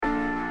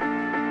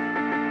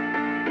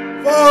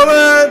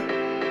Falling.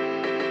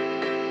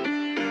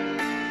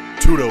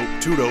 Too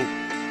dope. Too dope.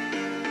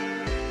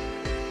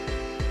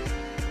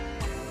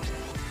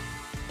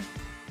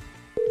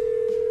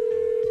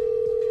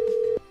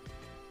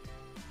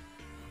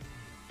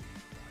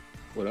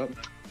 What up?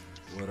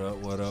 What up?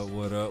 What up?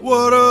 What up?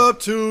 What up,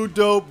 two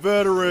dope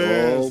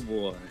veterans? Oh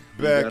boy,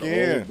 Back you got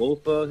in.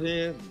 both of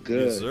here.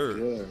 Good, Yes, sir.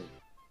 good.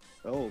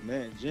 Oh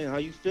man, Jen, how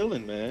you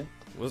feeling, man?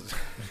 What's...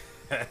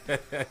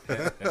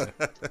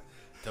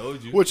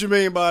 Told you. What you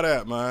mean by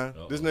that, man?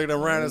 Uh-oh. This nigga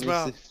done ran his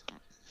mouth.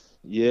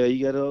 Yeah,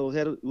 you got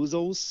it was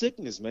old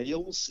sickness, man. You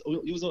was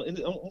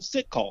on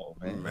sick call,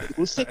 man. It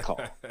was sick call.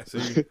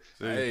 See,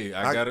 Hey,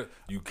 I gotta.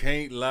 You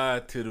can't lie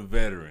to the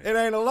veteran. It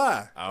ain't a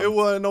lie. It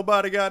wasn't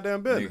nobody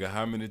goddamn business. Nigga,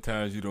 how many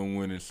times you done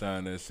went and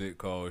signed that sick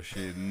call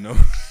shit? No,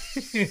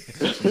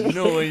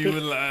 knowing you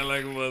was lying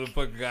like a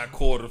motherfucker. Got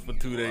quarters for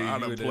 2 days. I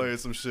done played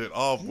some shit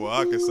off, boy.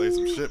 I can say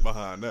some shit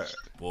behind that.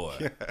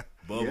 Boy,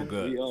 bubble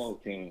gut. We all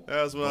can.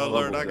 That's when I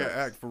learned I can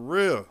act for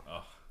real.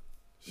 Oh.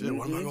 Shit,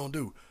 what am I gonna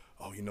do?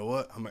 Oh, you know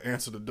what? I'm gonna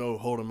answer the door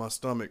holding my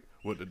stomach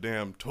with the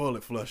damn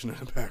toilet flushing in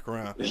the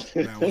background.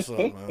 Man, what's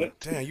up, man?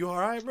 Damn, you all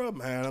right, bro?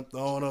 Man, I'm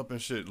throwing up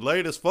and shit.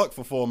 Late as fuck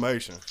for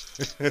formation. Oh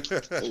yeah.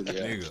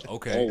 Nigga,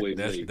 okay, Always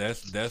late.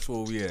 that's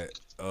where we at.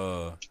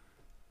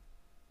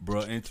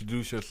 Bro,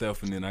 introduce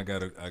yourself, and then I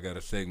got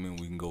a segment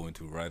we can go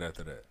into right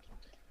after that.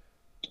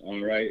 All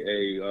right,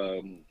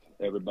 hey,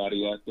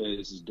 everybody out there,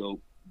 this is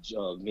dope.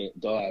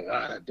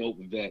 Dope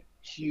vet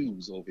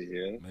Hughes over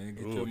here. Man,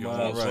 get Ooh, your you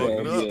mind almost right. fucked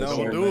it up. Yeah, Don't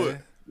sir, do man.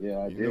 it. Yeah,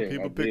 I You did. know,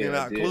 people I picking did,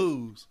 out I did.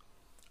 clues.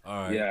 All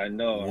right. Yeah, I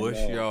know. What's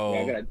I know.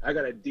 y'all? I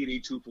got a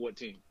DD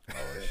 214. Oh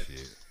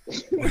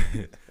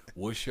shit.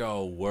 What's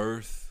y'all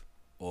worst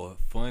or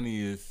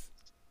funniest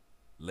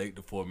late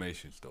to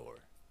formation story?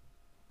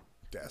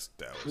 That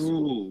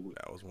Ooh.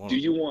 was one. Do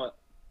of you them. want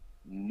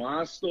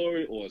my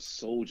story or a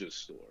soldier's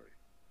story?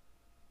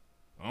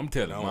 I'm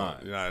telling No,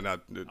 mine.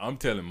 I'm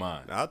telling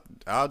mine.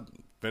 I'll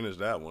finish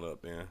that one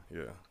up then.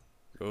 Yeah.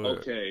 Go ahead.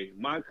 Okay,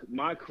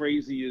 my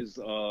craziest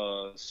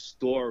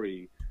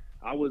story.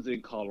 I was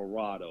in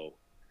Colorado,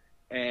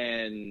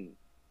 and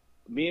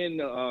me and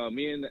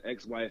the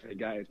ex-wife had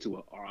got into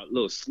a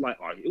little slight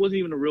argument. It wasn't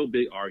even a real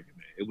big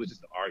argument. It was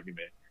just an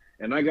argument,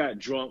 and I got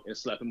drunk and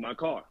slept in my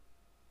car.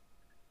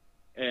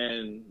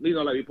 And you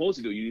know, like you're supposed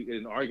to do, you in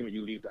an argument,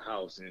 you leave the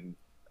house, and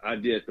I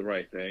did the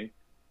right thing.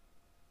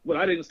 But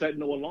I didn't set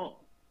no alarm.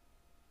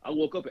 I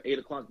woke up at 8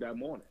 o'clock that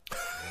morning.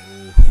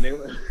 And they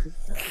were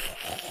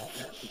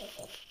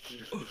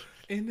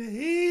In the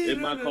heat.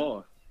 in my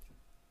car.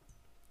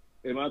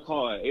 In my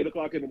car at 8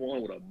 o'clock in the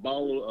morning with a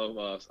bottle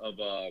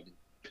of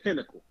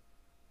Pinnacle.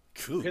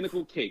 Cool.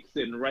 Pinnacle cake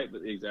sitting right,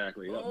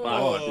 exactly. A Oh.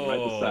 bottle sitting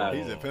right beside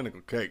He's me. at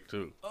Pinnacle Cake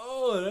too.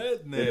 Oh,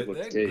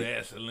 that cake.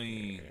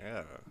 gasoline.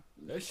 Yeah.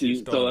 That See,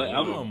 shit so started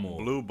I'm a lawnmower.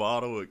 Blue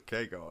bottle with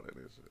cake on it.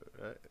 And shit,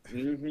 right?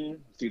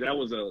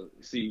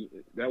 See,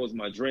 that was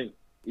my drink.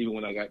 Even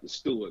when I got the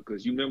steward,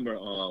 because you remember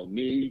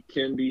me,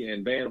 Kimby,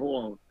 and Van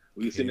Horn,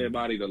 we was sending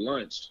everybody to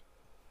lunch.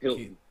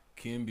 Hilton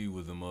Kimby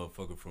was a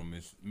motherfucker from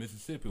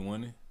Mississippi,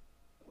 wasn't he?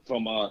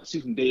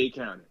 She's from Dade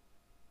County.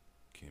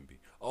 Kimby.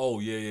 Oh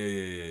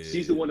yeah.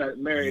 She's the one that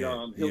married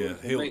Hilton. Yeah,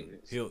 from Hilton.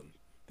 maintenance. Hilton.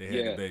 They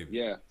had the baby.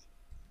 Yeah.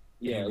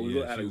 It Kimby, was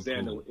yeah, she was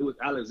Alexander. cool. It was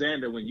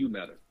Alexander when you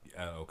met her.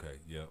 Okay.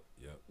 Yep.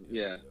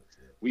 Yeah.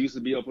 We used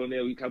to be up on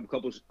there. We have a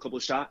couple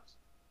shots,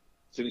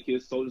 send the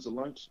kids soldiers to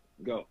lunch,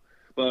 go.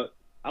 But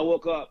I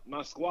woke up.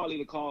 My squad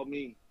leader called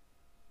me.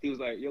 He was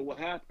like, "Yo, what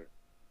happened?"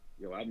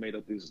 Yo, I made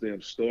up this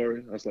damn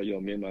story. I was like, "Yo,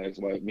 me and my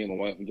my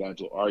wife, we got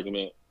into an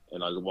argument,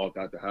 and I walked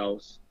out the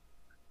house,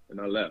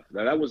 and I left."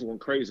 Now that wasn't one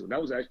crazy one.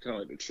 That was actually kind of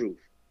like the truth.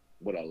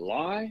 But a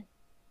lie?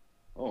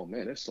 Oh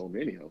man, there's so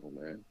many of them,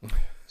 man.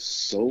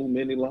 So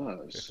many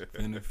lies.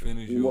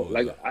 Finish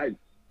yours.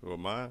 Well,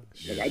 mine.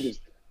 I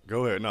just.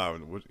 Go ahead.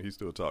 No, he's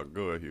still talking.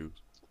 Go ahead,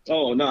 Hughes.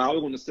 Oh no, I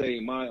was going to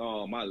say my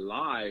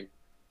lie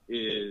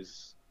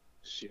is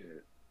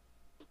shit.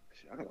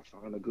 I gotta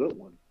find a good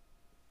one.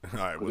 All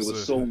right. It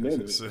was so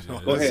many. Yeah.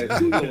 Go ahead,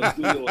 do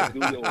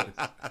yours.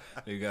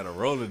 You got a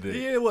roller dick.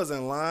 Yeah, it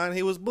wasn't lying.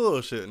 He was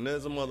bullshitting.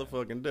 There's a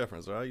motherfucking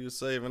difference, right? You was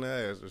saving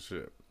ass and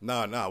shit.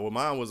 Nah. Well,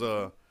 mine was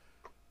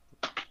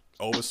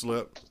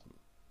overslept,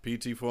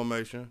 PT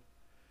formation,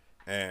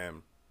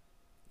 and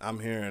I'm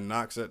hearing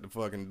knocks at the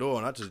fucking door,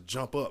 and I just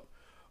jump up.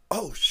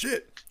 Oh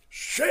shit!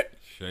 Shake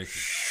it.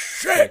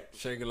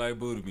 Shake it like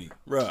booty meat.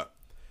 Bruh,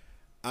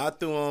 I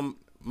threw on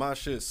my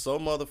shit so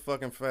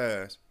motherfucking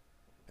fast,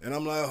 and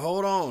I'm like,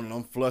 hold on, and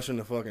I'm flushing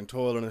the fucking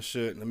toilet and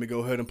shit. Let me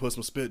go ahead and put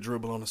some spit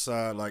dribble on the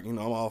side, like, you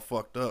know, I'm all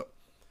fucked up,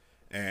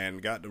 and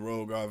got the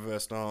road guard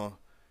vest on,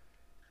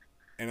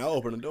 and I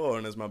open the door,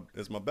 and it's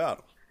my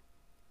battle,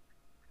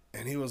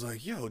 and he was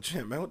like, yo,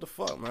 Jim, man, what the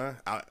fuck, man?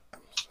 I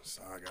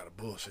gotta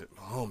bullshit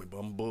my homie, but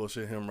I'm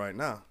bullshit him right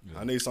now. Yeah.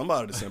 I need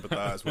somebody to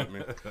sympathize with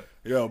me.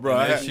 Yo, bro,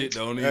 that shit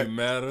don't even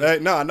matter. Hey,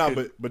 no,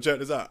 but check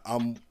this out.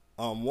 I'm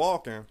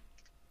walking,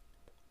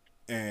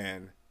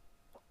 and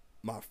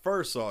my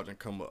first sergeant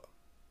come up,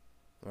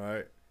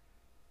 right?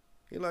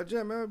 He like,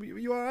 Jet, man,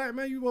 you all right,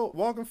 man? You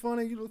walking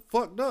funny? You look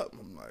fucked up.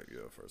 I'm like,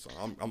 yeah, first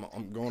I'm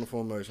going to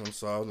formation. I'm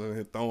sorry, I was in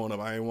here throwing up.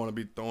 I ain't want to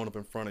be throwing up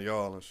in front of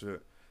y'all and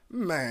shit.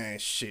 Man,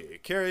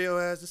 shit, carry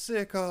your ass to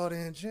sick call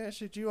then, Jet.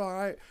 Shit, you all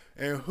right?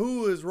 And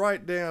who is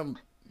right damn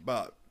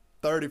about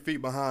 30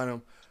 feet behind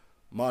him?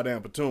 My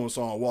damn platoon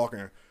saw him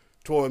walking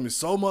towards me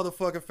so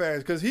motherfucking fast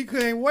because he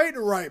couldn't wait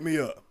to write me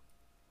up.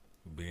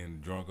 Being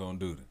drunk on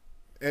duty.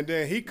 And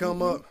then he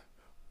come up,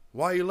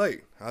 why you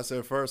late? I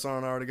said, first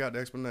Sergeant, I already got the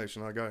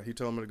explanation. He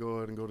told me to go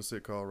ahead and go to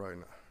sick call right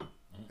now.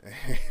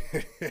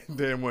 And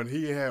then when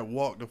he had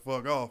walked the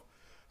fuck off,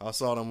 I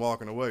saw them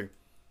walking away.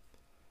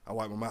 I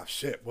wiped my mouth.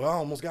 Shit, well, I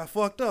almost got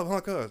fucked up,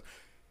 huh, cuz?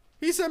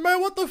 He said, man,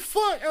 what the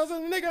fuck? I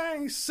said, nigga, I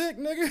ain't sick,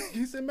 nigga.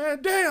 He said,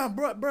 man, damn,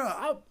 bro,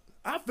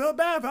 I felt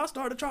bad if I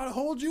started trying to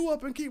hold you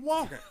up and keep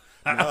walking.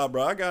 Nah,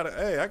 bro, I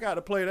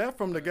gotta play that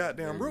from the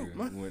goddamn root,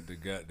 man. Went to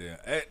goddamn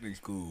acting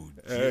school.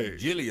 Hey.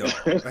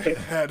 Gilliard. I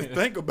had to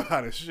think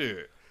about it,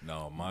 shit.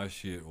 No, my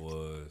shit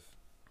was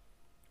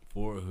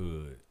Fort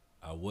Hood.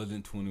 I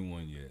wasn't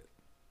 21 yet.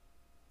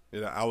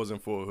 Yeah, I was in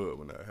Fort Hood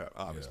when that happened,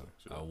 obviously.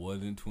 Yeah, I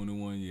wasn't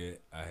 21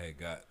 yet. I had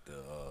got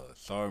the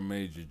Sergeant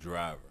Major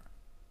driver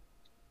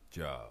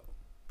job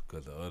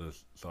because the other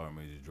Sergeant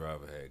Major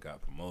driver had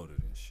got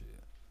promoted and shit.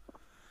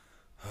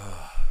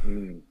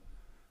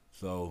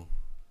 So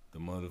the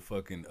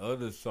motherfucking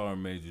other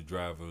Sergeant Major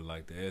driver,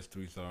 like the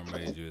S3 Sergeant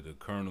Major, the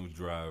Colonel's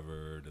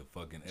driver, the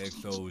fucking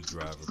XO's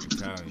driver,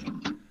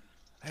 battalion.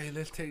 Hey,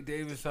 let's take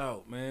Davis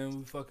out,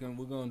 man. We're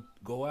gonna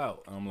go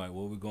out. I'm like,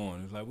 where we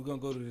going? It's like, we're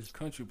gonna go to this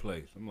country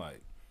place. I'm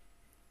like,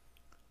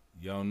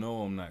 y'all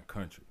know I'm not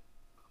country.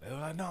 They were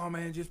like, no,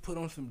 man, just put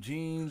on some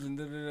jeans and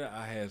da-da-da.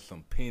 I had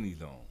some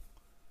pennies on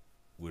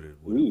with a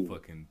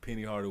fucking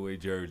Penny Hardaway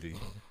jersey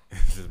and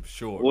some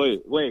shorts.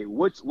 Wait,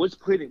 which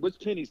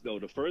pennies though?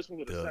 The first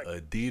one or the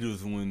second?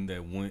 Adidas one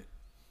that went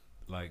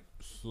like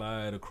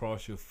slide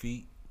across your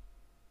feet.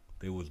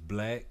 They was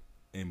black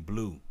and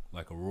blue,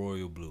 like a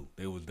royal blue.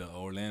 They was the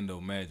Orlando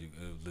Magic.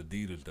 It was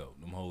Adidas though.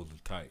 Them hoes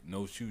was tight.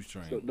 No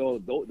shoestring. So,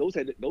 those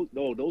were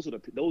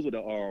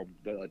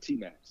the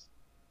T-Max.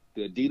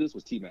 The Adidas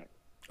was T-Max.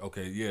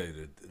 Okay, yeah,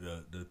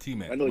 the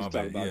T-Max. I know what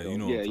you're talking about. Yeah, you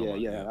know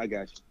yeah, I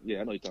got you.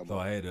 Yeah, I know what you're talking about. So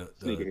I had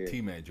the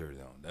T-Max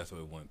jersey on. That's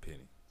what it wasn't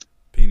Penny.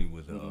 Penny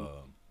was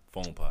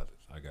phone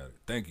posits. I got it.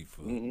 Thank you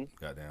for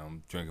goddamn.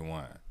 I'm drinking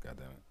wine.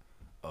 Goddamn it.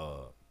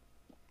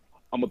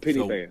 I'm a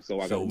Penny fan, so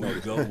I got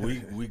to know.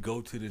 We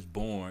go to this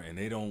barn and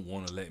they don't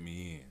want to let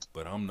me in,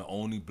 but I'm the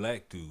only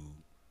black dude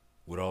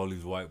with all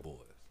these white boys,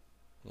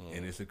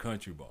 and it's a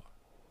country bar.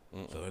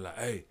 So they're like,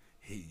 hey.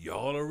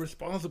 Y'all are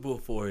responsible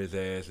for his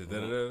ass. And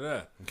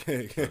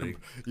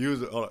you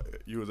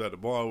was at the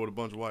bar with a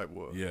bunch of white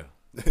boys. Yeah,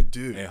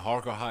 dude. And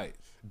Harker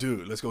Heights.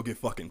 Dude, let's go get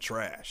fucking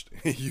trashed.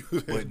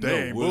 But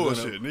ain't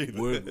bullshit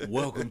neither.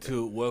 Welcome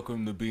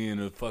to being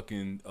a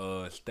fucking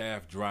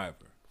staff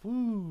driver.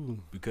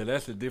 Woo. Because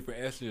that's a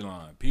different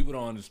echelon. People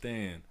don't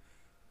understand.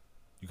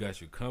 You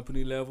got your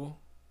company level,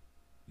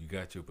 you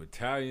got your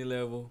battalion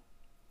level,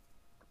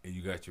 and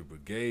you got your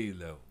brigade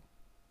level,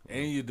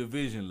 and your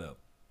division level.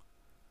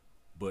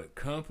 But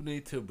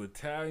company to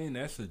battalion,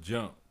 that's a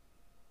jump.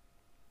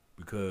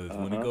 Because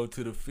when they go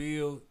to the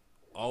field,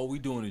 all we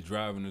doing is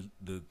driving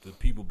the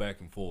people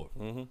back and forth.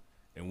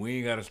 And we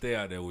ain't got to stay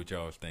out there with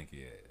y'all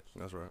stinky ass.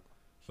 That's right.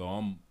 So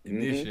I'm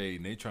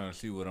initiating. They trying to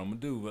see what I'm going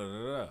to do. Blah, blah,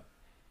 blah.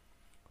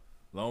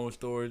 Long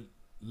story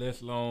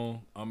less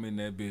long, I'm in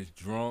that bitch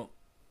drunk,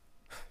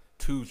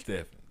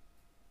 two-stepping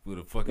with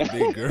a fucking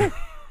big girl.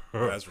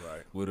 That's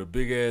right. With a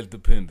big-ass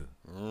depender.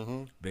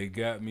 They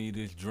got me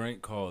this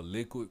drink called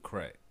Liquid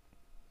Crack.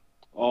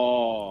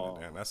 Oh,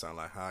 man, that sounds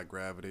like high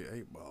gravity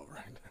 8-ball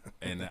right now.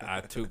 And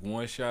I took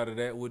one shot of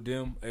that with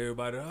them.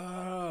 Everybody,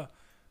 I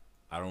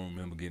don't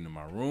remember getting in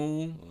my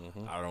room.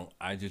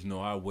 I just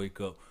know I wake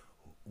up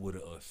with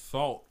an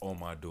assault on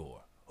my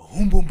door.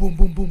 Boom, boom, boom,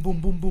 boom, boom, boom,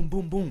 boom, boom,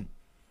 boom, boom.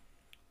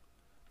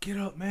 Get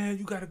up, man!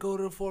 You gotta go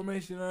to the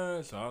formation. So I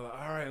was like,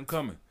 all right, I'm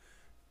coming.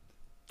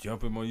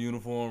 Jump in my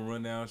uniform,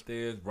 run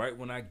downstairs. Right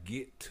when I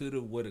get to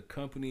where the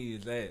company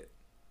is at,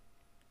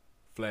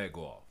 flag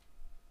go off.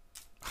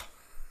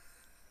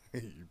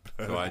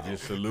 So I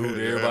just salute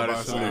everybody.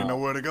 Salute. Know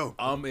where to go.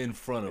 I'm in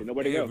front of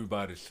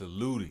everybody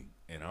saluting,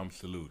 and I'm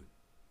saluting.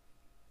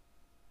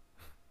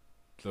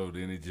 So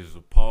then it just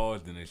a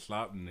pause, then they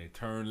stop, and they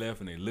turn left,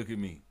 and they look at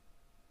me.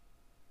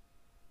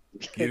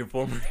 Get in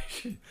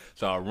formation.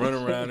 So I run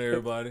around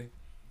everybody,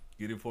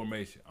 get in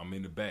formation. I'm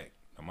in the back.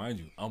 Now, mind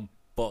you, I'm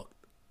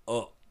fucked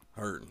up.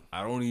 Hurting.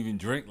 I don't even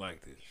drink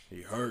like this.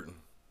 He hurting.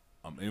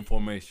 I'm in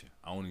formation.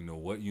 I don't even know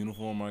what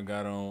uniform I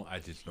got on. I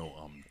just know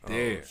I'm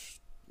there.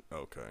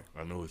 Okay.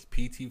 I know it's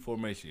PT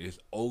formation. It's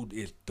old.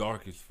 It's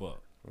dark as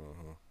fuck.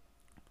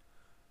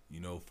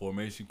 You know,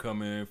 formation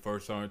come in.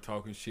 First sergeant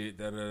talking shit.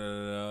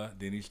 Then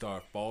he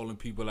start falling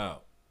people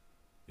out.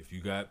 If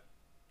you got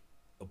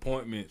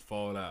appointments,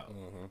 fall out.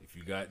 If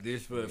you got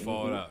this,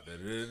 fall out.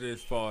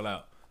 This fall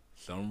out.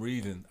 Some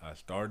reason I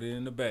started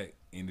in the back,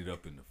 ended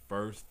up in the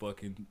first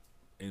fucking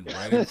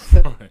right in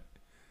front.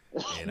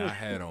 and I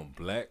had on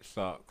black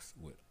socks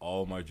with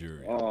all my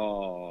jewelry on.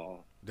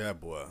 Oh, That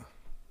boy.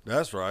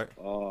 That's right.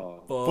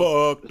 oh,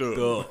 Fucked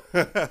Up.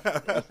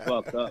 that's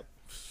fucked up.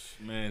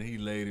 Man, he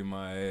laid in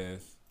my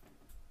ass.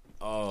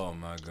 Oh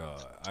my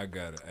god, I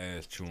got an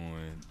ass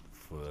chewing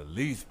for at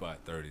least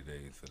about 30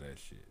 days for that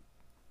shit.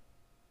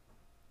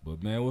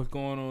 But man, what's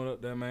going on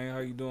up there, man? How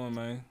you doing,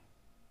 man?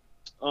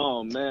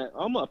 Oh man,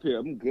 I'm up here.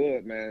 I'm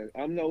good, man.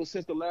 I know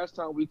since the last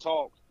time we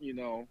talked,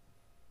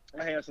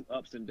 I had some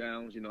ups and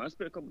downs. I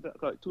spent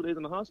like 2 days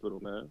in the hospital,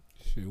 man.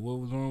 Shit, what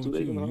was wrong Two with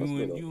days you? in the You and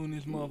hospital. you and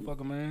this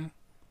motherfucker, man.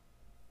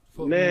 Fuck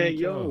wrong Man, with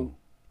y'all?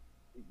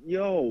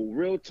 yo,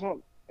 real talk.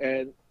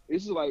 And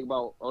this is like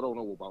about, I don't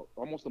know, about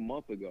almost a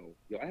month ago.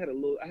 Yo, I had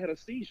a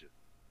seizure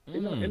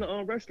in Mm.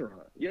 the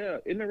restaurant. Yeah,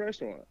 in the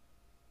restaurant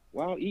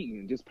while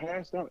eating, just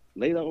passed out,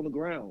 laid out on the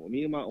ground.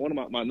 Me and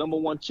my number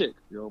one chick,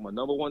 my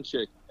number one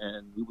chick,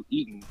 and we was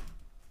eating.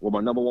 Well,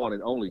 my number one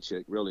and only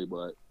chick, really,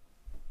 but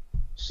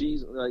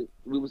she's like,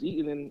 we was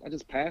eating and I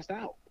just passed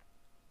out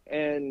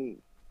and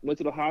went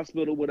to the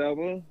hospital,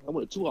 whatever. I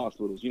went to two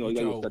hospitals. You What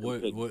gotta get y'all? second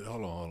opinion. What?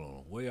 Hold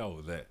on. Where y'all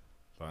was at?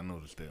 So I know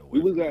to stay We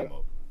away was from at them.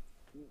 Up.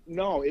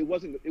 No, it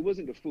wasn't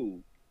the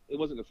food. It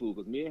wasn't the food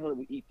because me and her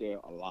we eat there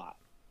a lot.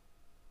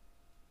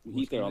 We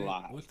What's eat the there a name?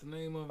 lot. What's the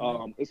name of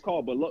it? It's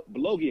called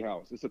Belogi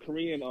House. It's a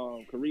Korean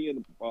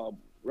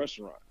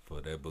restaurant.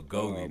 For that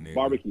Bulgogi nigga.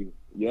 Barbecue.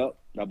 Yep,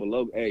 that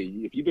Belogi. Hey,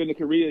 if you've been to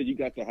Korea, you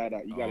got to have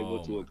that. You got to go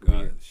Oh to my a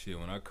Korean. god, shit!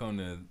 When I come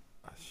there,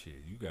 shit,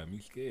 you got me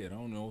scared. I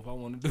don't know if I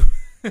want to do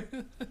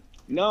it.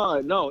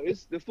 No,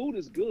 it's the food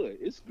is good.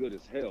 It's good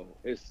as hell.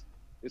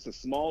 It's a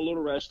small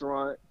little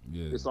restaurant.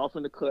 Yeah. It's off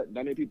in the cut.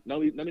 Not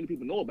many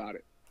people know about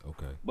it.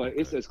 Okay. But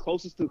it's as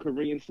closest to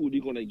Korean food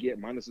you're gonna get,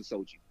 minus the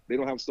soju. They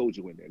don't have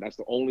soju in there. That's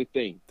the only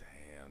thing.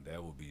 Damn,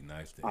 that would be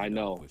nice to I eat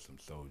know. up with some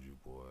soju,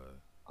 boy.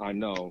 I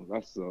know.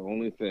 That's the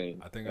only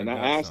thing. I think And I I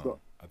got asked some. her,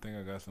 I think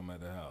I got some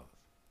at the house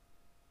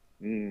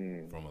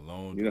mm, from a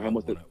long you know how time.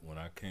 much When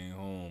I came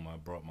home, I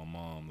brought my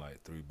mom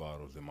like 3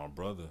 bottles, and my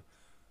brother,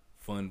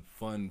 fun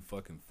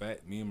fucking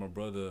fat. Me and my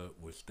brother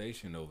were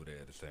stationed over there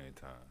at the same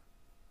time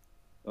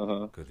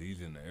uh-huh. because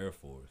he's in the Air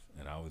Force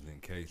and I was in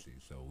Casey,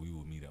 so we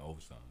would meet at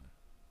Osan.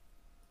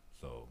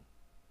 So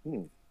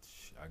Hmm.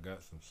 I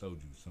got some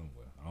soju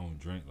somewhere. I don't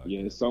drink like Yeah,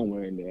 that. it's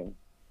somewhere in there.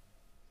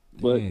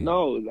 But Damn.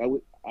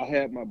 no, I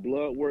had my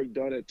blood work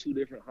done at two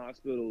different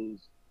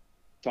hospitals.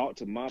 Talked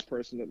to my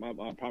person,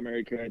 my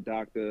primary care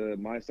doctor,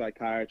 my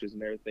psychiatrist,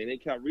 and everything. They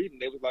kept reading.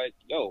 They was like,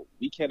 "Yo,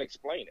 we can't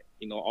explain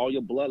it. All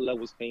your blood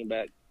levels came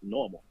back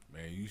normal."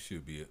 Man, you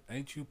should be.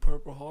 Ain't you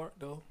Purple Heart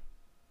though?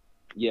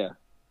 Yeah,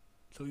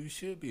 So you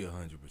should be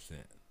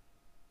 100%.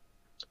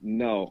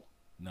 no,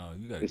 No,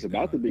 you gotta it's get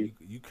about to down. be.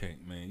 You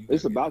can't, man. You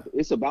It's gotta get about. down.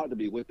 It's about to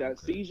be with that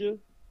Okay. seizure.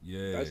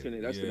 Yeah, That's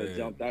gonna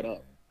jump that man.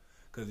 up.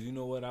 Cause you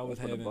know what, That's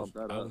gonna bump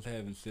that I up. was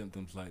having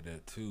symptoms like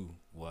that too.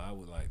 Where I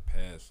would like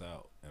pass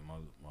out, and my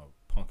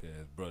punk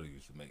ass brother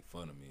used to make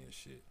fun of me and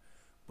shit.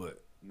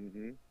 But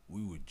Mm-hmm.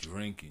 we were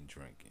drinking,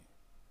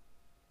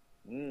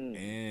 Mm.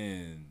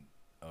 and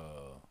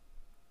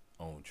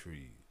on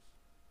trees.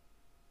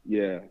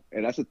 Yeah,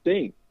 and that's the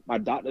thing. My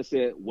doctor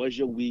said, "Was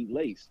your weed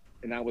laced?"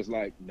 And I was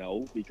like,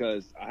 "No,"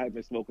 because I had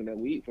been smoking that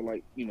weed for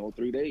like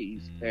 3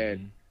 days, and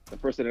Hmm. the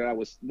person that I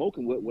was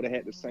smoking with would have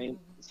had the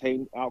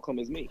same outcome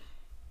as me.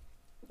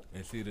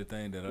 And see, the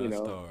thing that You I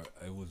know.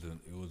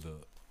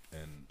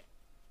 and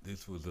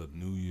this was a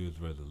New Year's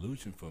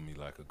resolution for me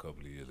like a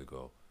couple of years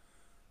ago.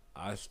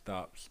 I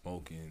stopped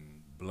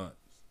smoking blunts,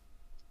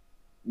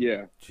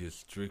 Yeah. just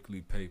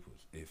strictly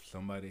papers. If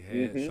somebody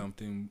had Mm-hmm.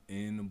 something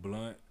in the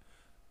blunt,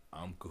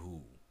 I'm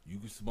cool. You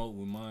can smoke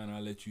with mine,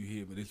 I'll let you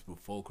hit, but it's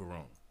before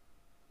Corona.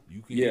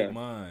 You can hit Yeah.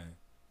 mine,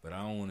 but I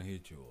don't want to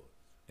hit yours.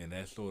 And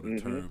that sort of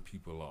Mm-hmm. turned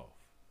people off.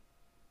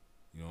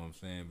 You know what I'm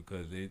saying?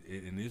 Because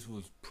and this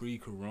was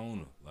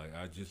pre-corona. Like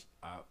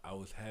I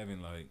was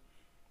having like,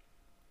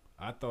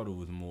 I thought it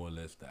was more or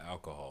less the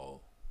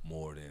alcohol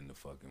more than the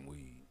fucking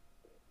weed.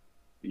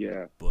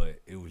 Yeah.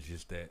 But it was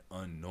just that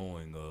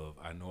unknowing of,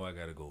 I know I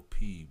gotta go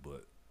pee,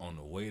 but on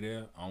the way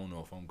there, I don't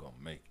know if I'm gonna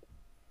make it.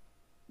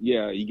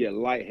 Yeah. You get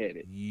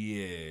lightheaded.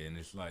 Yeah, and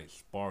it's like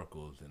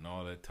sparkles and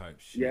all that type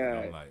shit. And Yeah.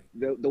 I'm like,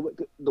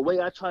 The way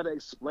I try to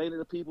explain it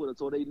to people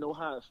so they know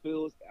how it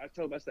feels, I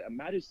tell them, I say,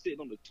 imagine sitting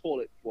on the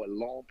toilet for a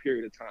long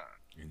period of time,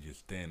 and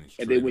just standing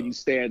and then straight when up. you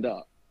stand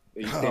up,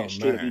 and you Oh, stand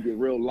straight up, you man. get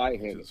real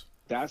lightheaded. Just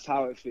That's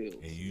how it feels.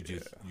 And you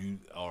just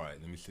all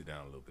right, let me sit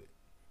down a little bit.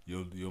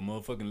 Your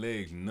motherfucking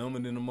legs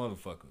numbing than a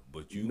motherfucker,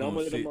 but you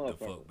Numbing gonna than a sit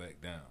the motherfucker. fuck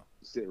back down.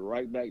 Sit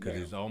right back Cause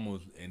down. it's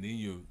almost, and then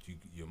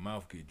your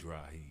mouth get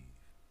dry heave.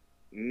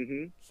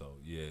 Mm-hmm. So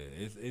yeah,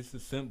 it's a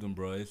symptom,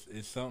 bro.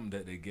 It's something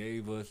that they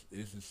gave us.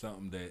 This is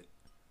something that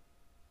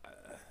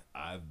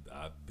I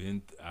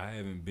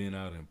haven't been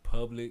out in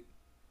public,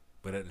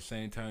 but at the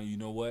same time, you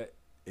know what?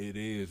 It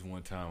is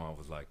one time I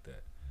was like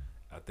that.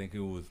 I think it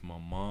was my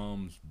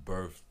mom's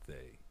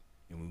birthday,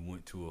 and we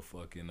went to a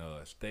fucking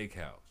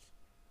steakhouse,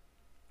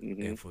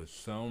 Mm-hmm. and for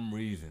some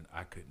reason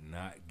I could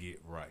not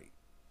get right.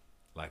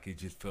 Like it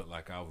just felt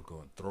like I was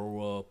gonna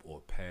throw up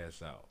or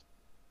pass out.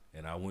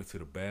 and I went to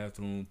the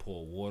bathroom,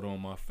 poured water on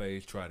my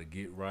face, tried to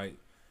get right.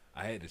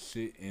 I had to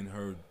sit in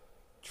her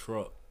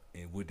truck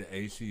and with the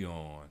AC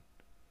on,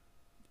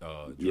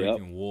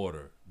 drinking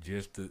water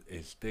just to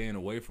and staying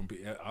away from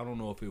people. I don't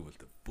know if it was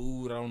the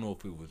food. I don't know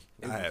if it was.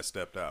 I had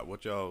stepped out.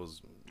 What y'all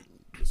was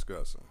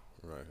discussing,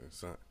 right?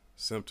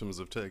 Symptoms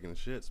of taking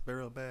shits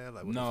real bad.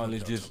 Like, what No, the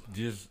it's fuck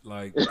just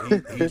like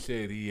he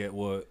said he had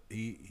what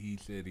he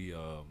said he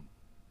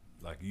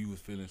like you was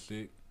feeling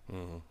sick.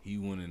 He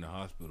went in the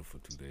hospital for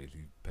 2 days.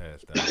 He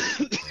passed out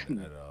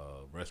at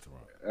a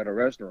restaurant. At a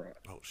restaurant.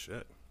 Oh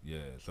shit. Yeah,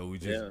 so we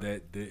just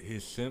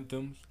his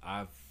symptoms.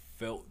 I've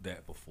felt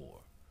that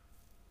before.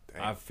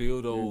 Damn. I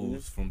feel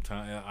those from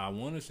time. I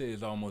want to say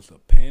it's almost a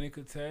panic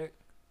attack.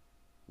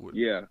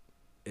 Yeah.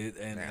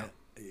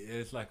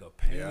 It's like a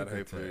panic Yeah, I'd hate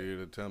attack. for you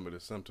to tell me the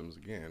symptoms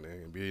again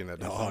and being at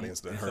the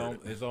audience that heard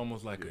it. It's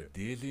almost like a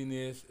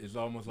dizziness. It's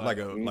almost like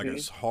like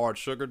a hard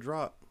sugar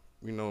drop.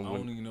 You know, I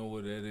don't even know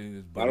what that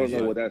is. But I don't it's know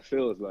like, what that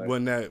feels like.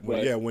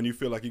 When you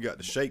feel like you got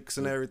the shakes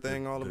and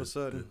everything all of a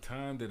sudden. The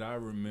time that I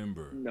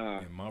remember,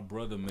 and my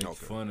brother makes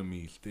fun of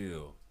me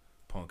still,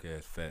 punk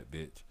ass fat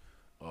bitch.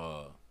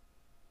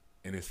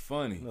 And it's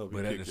funny,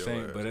 but at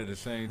the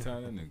same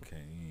time, that nigga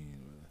can't eat.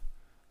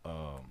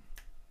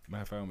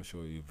 Matter of fact, I'm gonna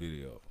show you a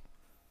video.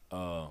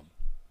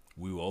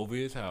 We were over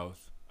his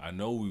house. I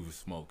know we was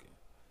smoking,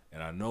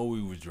 and I know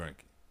we was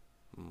drinking,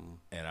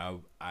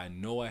 and I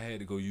know I had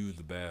to go use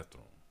the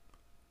bathroom,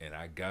 and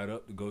I got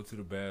up to go to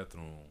the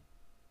bathroom,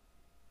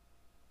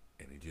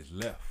 and he just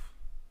left,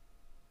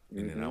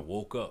 and then I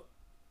woke up,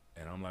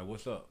 and I'm like,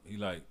 "What's up?" He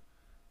like,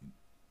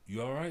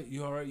 "You all right?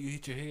 You all right? You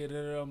hit your head?"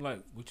 I'm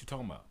like, "What you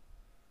talking about?"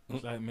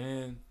 It's like,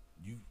 "Man,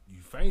 you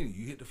fainted.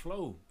 You hit the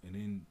floor," and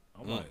then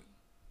I'm like,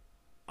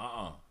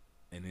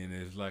 and then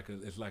it's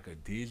like a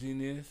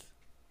dizziness.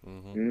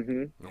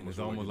 And it's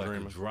almost like a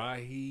dry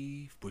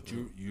heave, but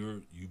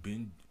you're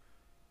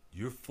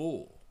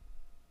full.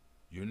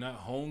 You're not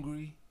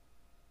hungry.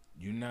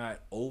 You're not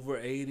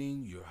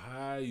overeating. You're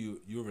high.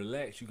 You're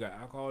relaxed. You got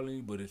alcohol in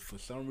you, but it's for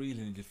some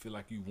reason you just feel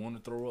like you want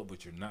to throw up,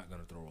 but you're not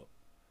gonna throw up.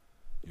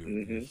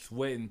 You're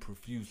sweating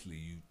profusely.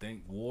 You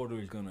think water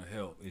is gonna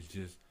help. It's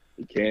just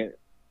you can't.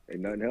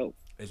 Ain't nothing help.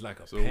 It's like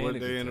a So panic what they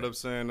attack. ended up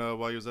saying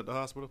while you was at the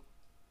hospital?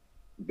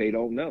 They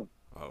don't know.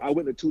 Oh, I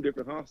went to 2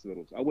 different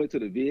hospitals. I went to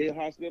the VA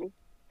hospital,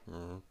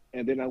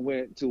 and then I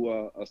went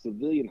to a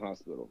civilian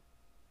hospital.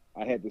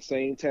 I had the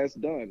same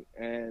test done,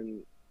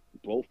 and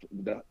both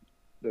the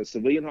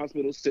civilian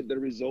hospital sent the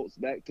results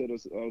back to the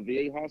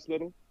VA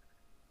hospital,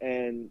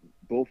 and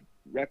both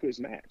records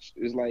matched.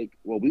 It's like,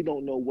 well, we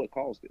don't know what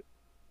caused it.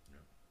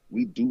 Yeah.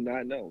 We do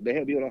not know. They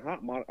had me on a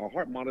heart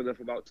monitor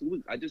for about 2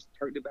 weeks. I just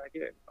turned it back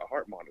in, a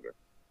heart monitor,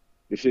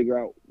 to figure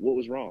out what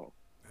was wrong.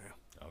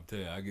 I'll tell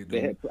you,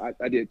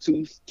 I did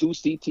two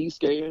CT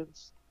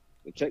scans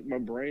to check my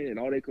brain, and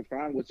all they could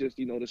find was just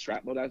the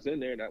shrapnel that's in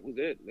there. That was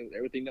it.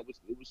 Everything it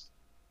was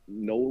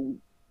no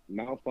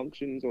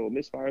malfunctions or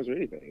misfires or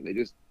anything. They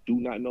just do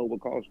not know what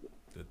caused it.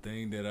 The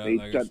thing that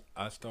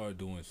I started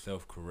doing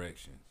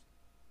self-corrections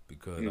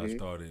because I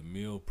started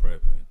meal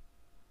prepping,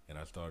 and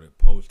I started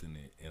posting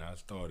it, and I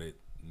started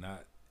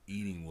not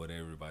eating what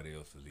everybody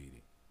else was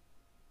eating.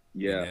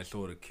 Yeah, and that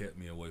sort of kept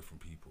me away from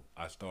people.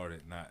 I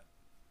started not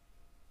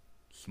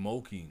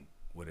smoking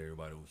what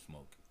everybody was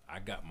smoking. I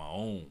got my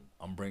own.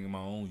 I'm bringing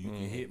my own. You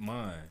can hit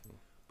mine,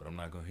 but I'm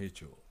not gonna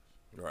hit yours.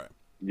 Right.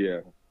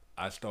 Yeah.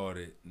 I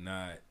started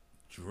not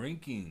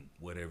drinking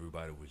what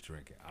everybody was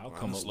drinking.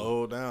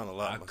 Slow down a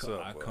lot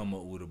myself. I come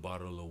up with a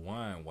bottle of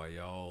wine while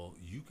y'all.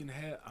 You can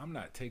have. I'm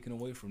not taking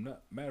away from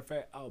that. Matter of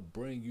fact, I'll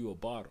bring you a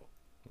bottle,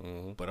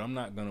 but I'm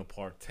not gonna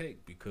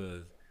partake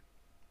because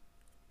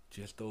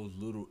just those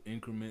little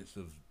increments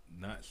of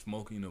not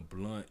smoking a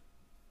blunt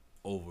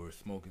over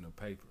smoking a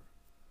paper.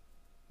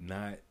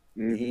 Not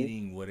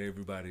eating what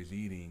everybody's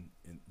eating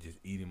and just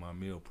eating my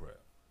meal prep.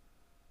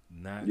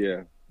 Not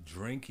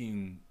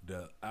drinking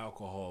the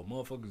alcohol.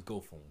 Motherfuckers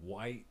go from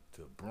white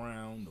to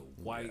brown to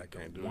white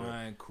to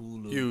wine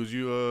cooler. Hughes,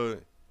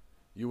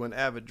 you an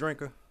avid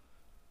drinker?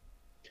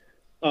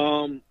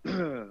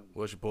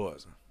 What's your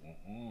poison?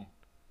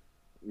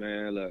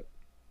 Man, look,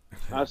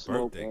 I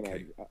smoke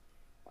and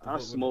I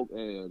smoke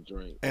and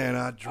drink. And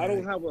I drink. I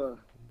don't have a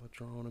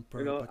Patron and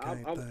Perp. I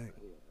can't think.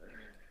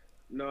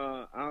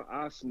 No,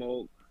 I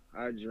smoke,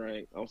 I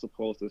drink. I'm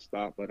supposed to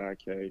stop, but I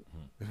can't.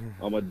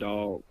 I'm a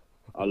dog.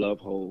 I love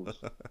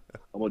hoes.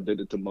 I'm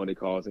addicted to money,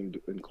 cars, and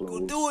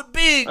clothes. Go do it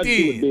big, I do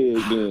it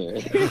big,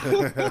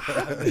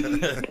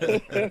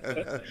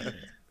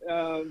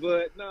 then.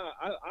 But no,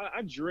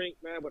 I drink,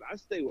 man. But I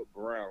stay with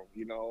brown.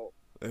 Yeah,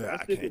 I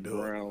can't do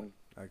brown.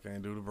 I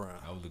can't do the brown.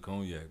 I was the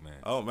cognac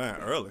man. Oh man,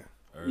 early.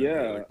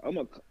 Yeah, I'm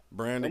a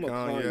brandy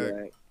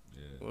cognac.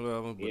 Yeah.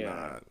 Whatever,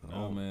 but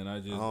no, man, I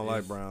don't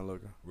like brown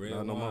liquor.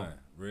 Red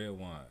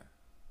wine.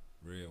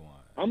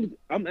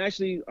 I'm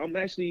actually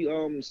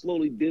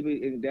slowly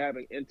dipping and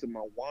dabbing into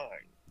my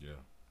wine.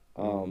 Yeah.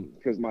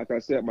 Because like I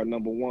said, my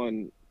number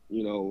one,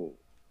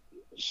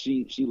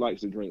 she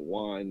likes to drink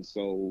wine,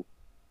 so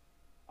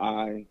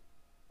I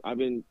I've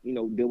been,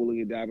 dibbling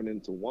and dabbing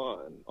into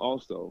wine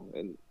also,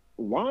 and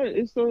wine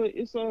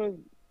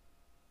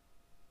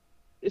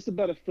it's a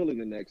better feeling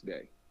the next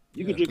day.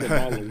 You Yeah. can drink a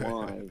bottle of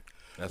wine.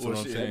 That's Well, what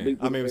I'm shit. saying.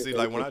 I mean, see,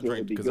 like when I It feel- drink,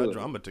 it'd be because good.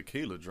 I'm a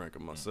tequila drinker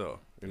myself.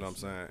 You know what I'm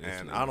saying? It's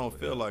And lit I don't over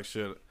feel here. like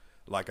shit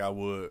like I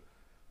would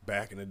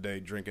back in the day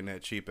drinking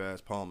that cheap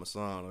ass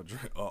Parmesan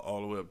or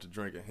all the way up to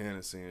drinking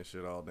Hennessy and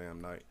shit all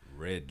damn night.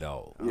 Red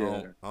Dog.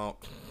 Yeah. I don't,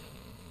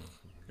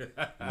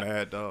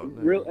 Mad Dog.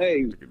 Real,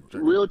 hey, Drink-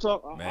 real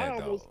talk. I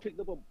Mad almost Dog. picked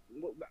up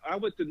I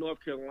went to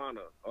North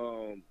Carolina,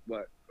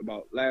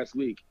 about last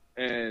week,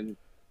 and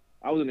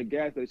I was in a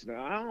gas station. And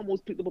I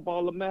almost picked up a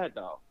bottle of Mad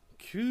Dog.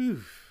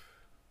 Phew.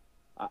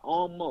 I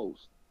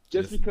almost,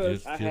 just Just-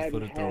 because just- I just for hadn't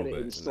the had it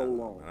throwback. in so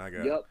Nah, long. man, I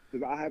got- Yep,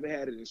 because I haven't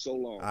had it in so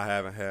long. I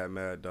haven't had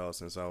Mad Dog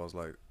since I was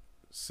like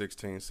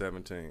 16,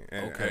 17.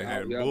 And, Okay.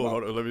 And, Yeah, bull, but-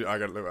 hold on,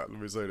 let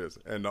me say this.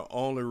 And the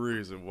only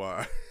reason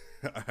why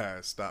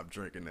I stopped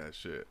drinking that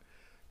shit,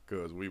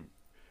 because me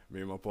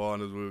and my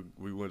partners,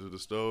 we went to the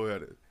store,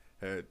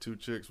 had two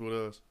chicks with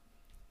us,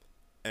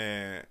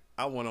 and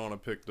I went on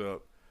and picked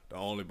up the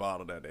only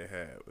bottle that they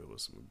had. It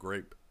was some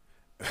grape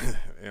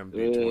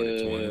MD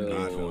 2020. Yeah.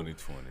 vodka.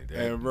 2020.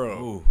 And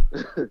bro,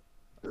 ooh,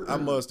 I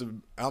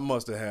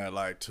must have had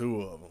like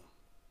two of them,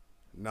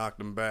 knocked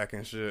them back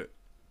and shit.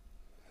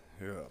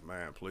 Yeah,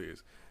 man,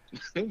 please.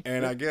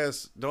 And I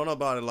guess don't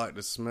nobody like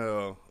the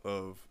smell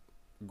of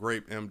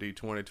grape MD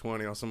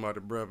 2020 on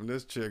somebody's breath. And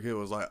this chick here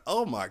was like,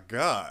 "Oh my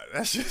god,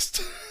 that's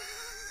just."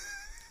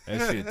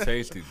 that shit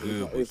tasted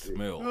good, but It's-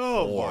 smelled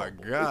Oh my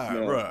horrible. god, It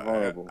smells bro!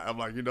 horrible. I'm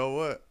like, you know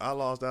what? I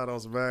lost out on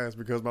some ass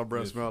because my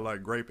breath Listen. smelled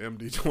like grape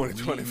MD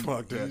 2020.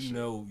 Fuck that shit.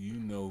 You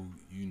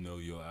know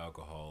your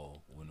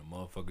alcohol when the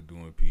motherfucker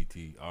doing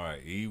PT. All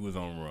right, he was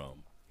on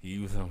rum. He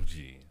was on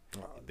gin.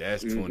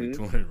 That's Mhm.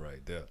 2020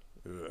 right there.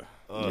 Ugh.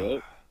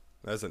 Yep.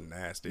 That's a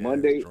nasty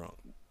Monday- ass drunk.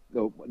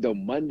 The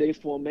Monday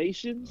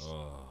formations.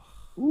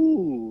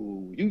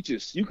 Ooh, you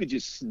could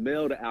just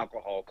smell the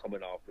alcohol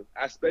coming off.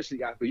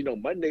 Especially after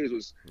Mondays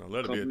was. Now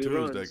let it be a Company Tuesday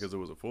runs. because it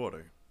was a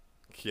 4-day.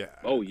 Yeah.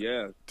 Oh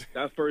yeah,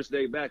 that first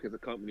day back is a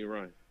company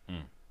run,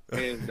 Hmm.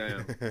 hands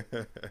down.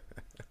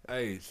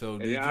 Hey, so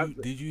And did yeah,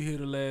 did you hear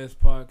the last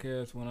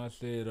podcast when I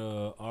said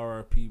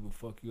RIP but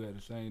fuck you at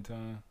the same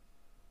time?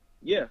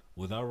 Yeah,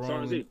 Was I wrong?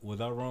 Sarnzy.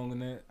 Was I wrong in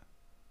that?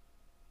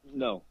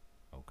 no,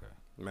 Okay.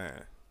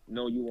 Man,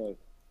 no, you won't.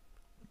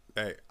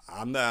 hey,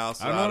 I'm the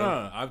outsider. I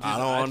don't I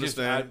don't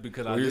understand.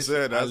 because Well, I you listened,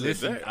 said I that's it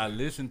listened, there. I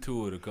listened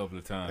to it a couple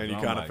of times, And you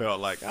I'm kind of like, felt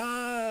like,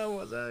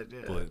 was that? Yeah.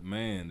 But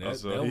man, that,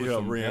 So that, he was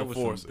helped some,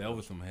 reinforce it. that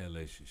was some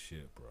hellacious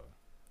shit, bro.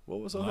 What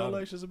was so A lot of-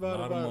 hellacious about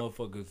A it? lot of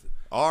motherfuckers.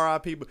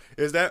 R.I.P.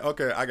 Is that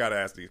okay? I gotta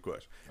ask these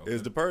questions. Okay.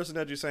 Is the person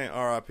that you're saying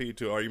R.I.P.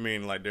 to? Are you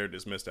mean like they're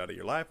dismissed out of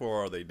your life,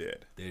 or are they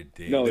dead? They're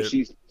dead. No,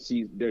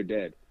 They're- they're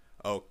dead.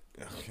 Oh,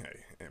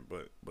 okay. And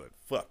but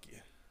fuck you.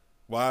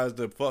 Why is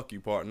the fuck you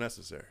part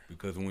necessary?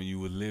 Because when you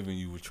were living,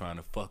 you were trying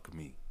to fuck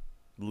me.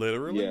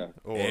 Literally, Yeah.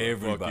 or fuck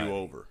Everybody. you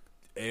over?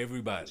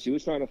 Everybody. She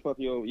was trying to fuck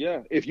you over.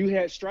 Yeah, if you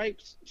had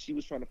stripes, she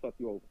was trying to fuck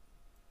you over.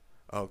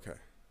 Okay.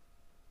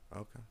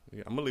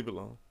 Yeah, I'm gonna leave it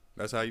alone.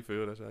 That's how you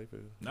feel.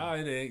 No,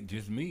 it ain't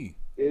just me.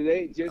 It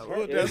ain't just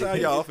Well, her. that's how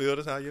y'all feel.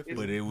 That's how you feel.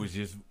 But it was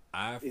just,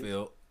 I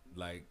felt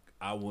like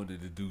I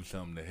wanted to do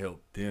something to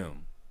help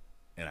them,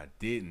 and I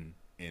didn't,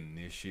 and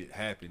this shit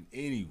happened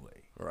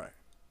anyway. Right.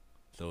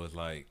 So it's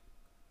like,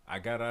 I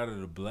got out of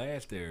the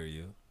blast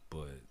area,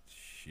 but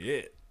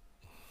shit.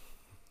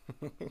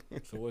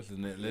 So what's the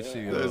next? Let's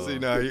see. Let's see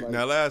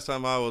now. Last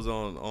time I was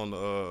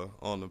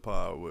on the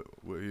pod with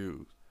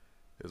Hughes,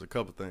 there's a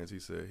couple things he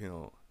said he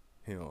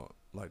don't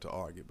like to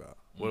argue about.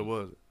 What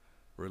was it?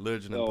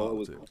 Religion and No, it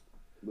was politics.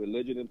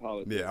 religion and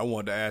politics. Yeah, I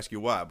wanted to ask you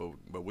why,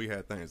 but we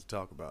had things to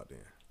talk about then.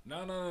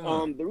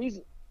 No. The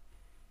reason.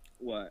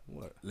 What?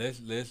 What? Let's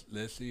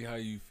see how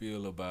you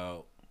feel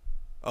about.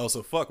 Oh,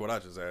 so fuck what I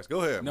just asked.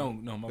 Go ahead. No,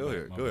 man. no, my Go bad,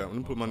 ahead. my Go ahead. bad,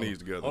 Let me put my hold knees on.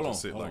 together Hold and on,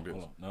 just sit hold like on, this.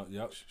 hold on.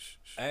 No, yep. Shh.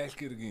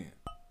 Ask it again.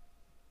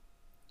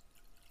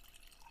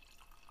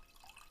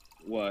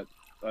 What?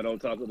 I don't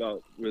talk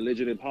about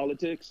religion and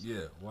politics.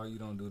 Yeah, why you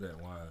don't do that?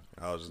 Why?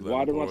 I was just Why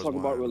letting don't I boys talk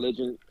about whine.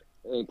 religion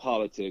and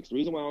politics? The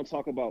reason why I don't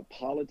talk about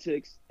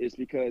politics is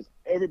because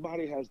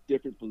everybody has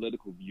different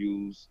political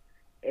views.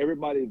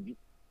 Everybody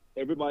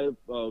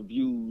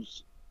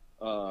views.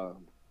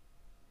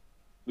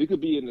 We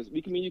could be in this.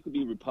 You could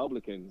be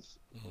Republicans,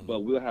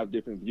 but we'll have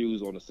different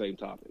views on the same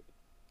topic.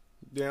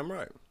 Damn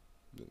right.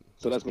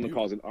 So that's going to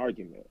cause an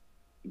argument.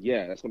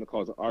 Yeah, that's going to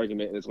cause an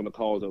argument, and it's going to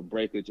cause a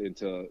breakage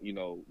into,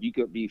 you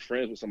could be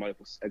friends with somebody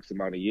for X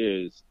amount of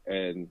years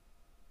and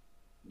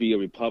be a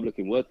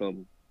Republican with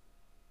them,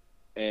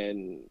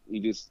 and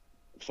you just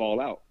fall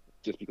out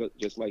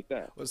just like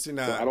that. Well, see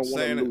now, So I don't want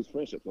saying to it- lose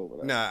friendships over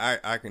that. Nah,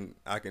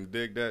 I can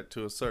dig that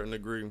to a certain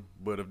degree,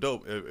 but if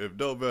dope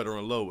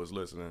veteran Low was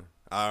listening,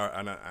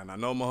 and I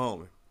know my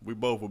homie, we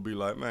both would be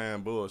like,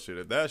 man, bullshit.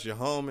 If that's your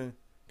homie,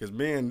 because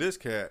me and this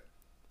cat,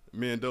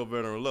 me and dope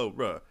veteran Low,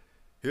 bruh,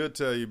 he'll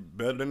tell you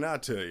better than I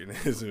tell you.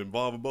 It's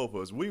involving both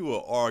of us. We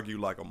will argue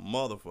like a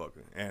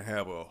motherfucker and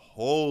have a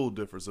whole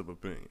difference of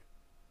opinion.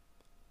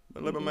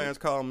 But let my man's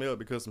call me up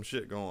because some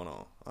shit going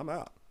on. I'm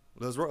out.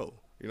 Let's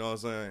roll. You know what I'm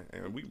saying?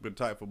 And we've been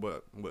tight for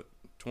what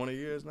 20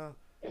 years now.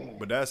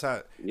 But that's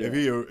how. Yeah.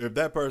 If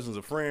that person's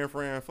a friend,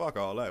 fuck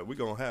all that. We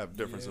gonna have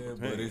difference of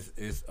but opinion.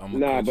 it's I'm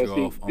gonna cut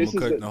you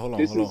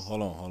off.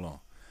 Hold on.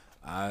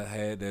 I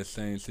had that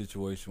same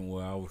situation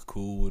where I was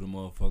cool with a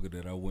motherfucker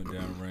that I went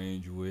down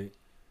range with,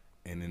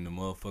 and then the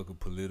motherfucker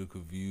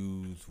political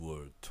views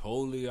were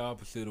totally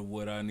opposite of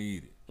what I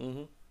needed.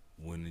 Mm-hmm.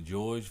 When the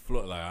George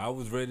Floyd, like I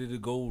was ready to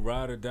go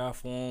ride or die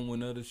for him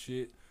when other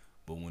shit,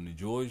 but when the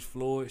George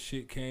Floyd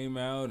shit came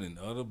out and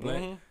other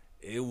black,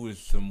 it was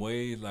some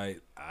ways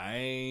like I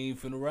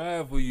ain't finna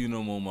ride for you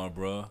no more, my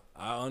bruh.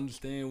 I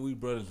understand we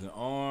brothers in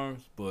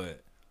arms,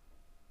 but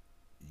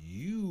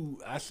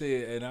I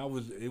said,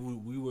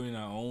 and we were in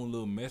our own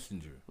little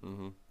messenger,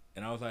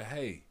 and I was like,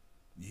 hey,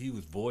 he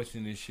was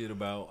voicing this shit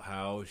about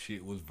how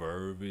shit was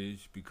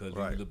verbiage because he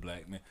was a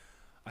black man.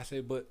 I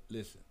said, but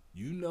listen,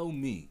 you know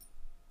me.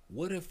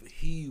 What if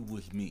he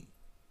was me?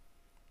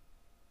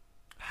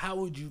 How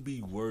would you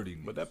be wording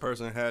this? But that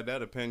person had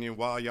that opinion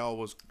while y'all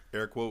was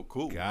air quote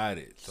cool. Got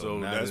it. So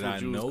now that's that what I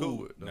you know, was cool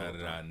with. now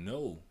that I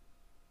know,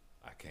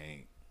 I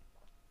can't.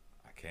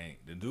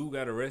 The dude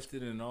got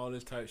arrested and all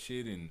this type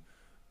shit and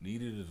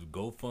needed a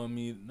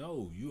GoFundMe.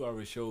 No, you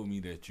already showed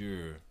me that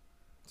you're.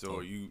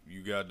 So you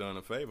got done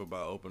a favor by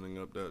opening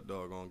up that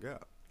doggone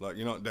gap. Like,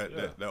 you know,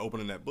 that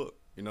opening that book.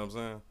 You know what I'm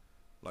saying?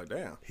 Like,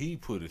 damn. He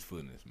put his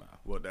foot in his mouth.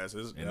 Well, that's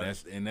his.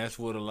 And that's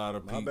what a lot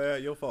of people. My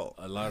bad, your fault.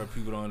 A lot of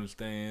people don't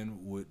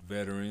understand. With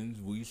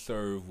veterans, we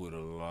serve with a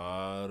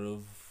lot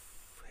of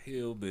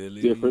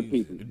hillbillies. Different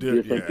people.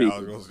 Different people. I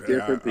was gonna say,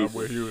 different people. I'm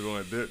where he was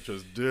on that.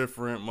 Just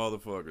different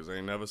motherfuckers.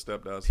 Ain't never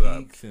stepped outside.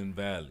 Peaks and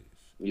valleys.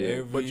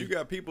 Yeah. But you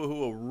got people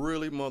who are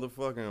really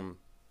motherfucking,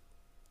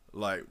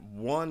 like,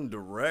 one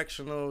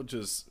directional,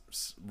 just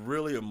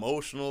really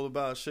emotional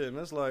about shit. And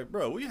it's like,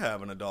 bro, we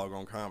having a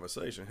doggone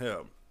conversation.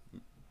 Hell,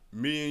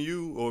 me and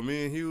you or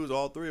me and Hughes,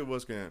 all three of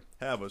us can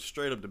have a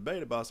straight up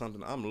debate about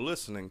something. I'm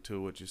listening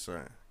to what you're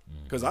saying.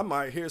 Because I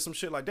might hear some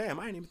shit like, damn,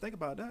 I didn't even think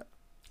about that.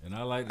 And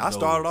I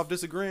started off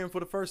disagreeing for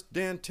the first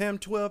 10,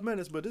 12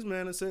 minutes, but this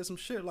man has said some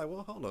shit like,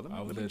 well, hold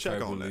on, let me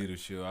check on that.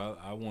 Leadership.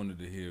 I wanted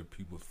to hear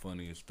people's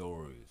funniest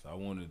stories. I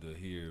wanted to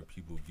hear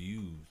people's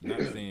views.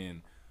 Not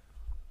saying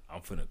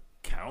I'm finna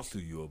counsel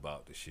you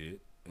about the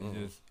shit. It's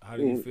just, how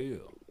do you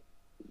feel?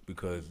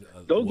 Because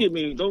don't get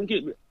me.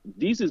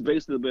 These is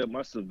basically about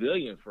my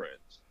civilian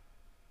friends,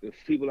 the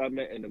people I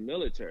met in the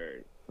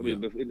military. I mean,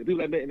 the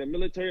people I met in the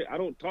military. I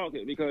don't talk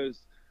it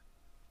because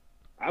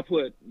I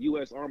put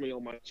U.S. Army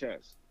on my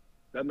chest.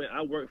 That meant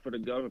I worked for the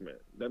government.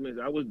 That means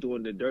I was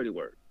doing the dirty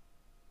work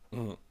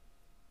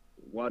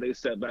while they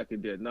sat back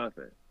and did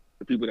nothing.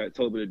 The people that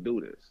told me to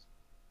do this.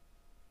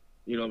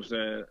 You know what I'm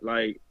saying?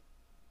 Like,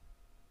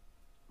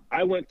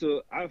 I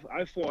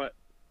fought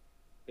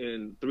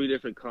in 3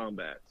 different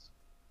combats.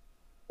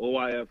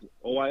 OIF,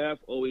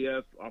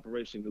 OEF,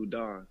 Operation New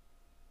Dawn.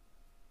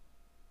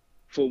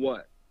 For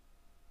what?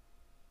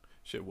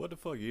 Shit, what the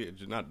fuck? Yeah,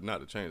 not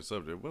to change the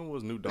subject. When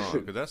was New Dawn?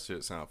 Because that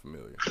shit sound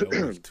familiar.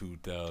 That was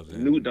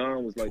 2000. New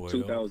Dawn was like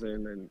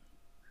 2000 and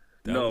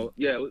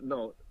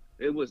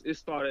It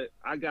started.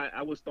 I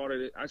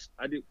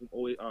did from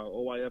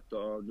OIF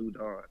to New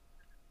Dawn.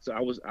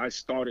 So I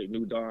started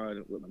New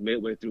Dawn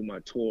midway through my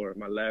tour,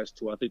 my last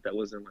tour. I think that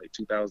was in like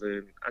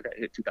 2000. I got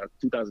hit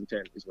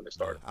 2010 is when it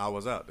started. I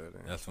was out there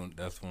then. That's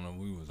when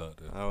we was out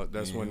there.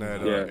 That's when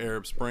that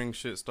Arab Spring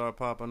shit started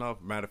popping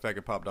off. Matter of fact,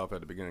 it popped off at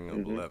the beginning of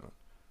 11.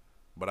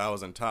 But I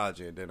was in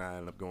Taji, and then I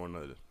ended up going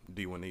to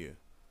Diwania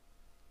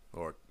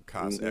or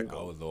Cas Echo.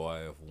 I was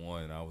OIF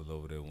 1. I was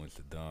over there when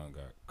Saddam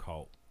got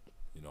caught.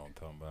 You know what I'm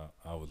talking about?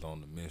 I was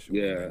on the mission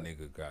when that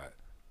nigga got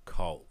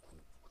caught.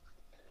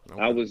 Okay.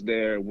 I was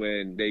there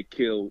when they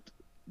killed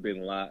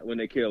Bin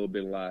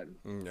Laden.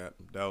 Yeah,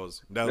 that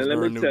was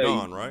during New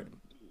Dawn, right?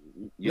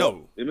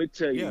 No. Let me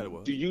tell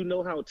you. Do you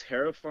know how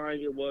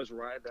terrifying it was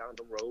riding down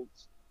the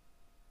roads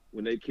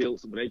when they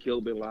killed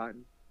Bin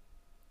Laden?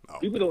 Oh,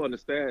 people don't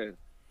understand.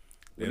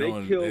 They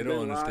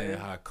don't understand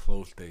how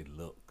close they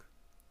look.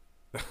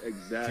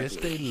 Exactly.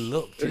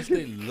 Just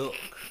they look.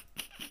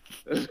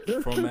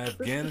 From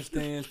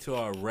Afghanistan to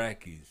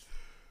Iraqis,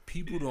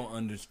 people don't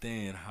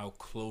understand how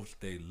close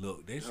they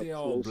look. They say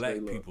all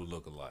black people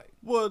look alike.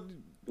 Well,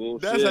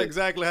 bullshit. That's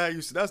exactly how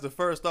you. That's the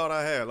first thought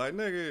I had. Like,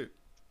 nigga,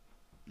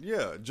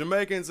 yeah,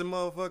 Jamaicans and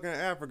motherfucking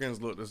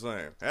Africans look the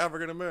same.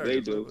 African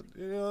Americans, they do.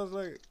 You know, it's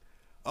like,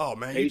 oh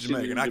man, you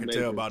Jamaican. I can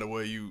tell by the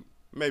way you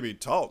maybe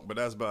talk, but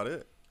that's about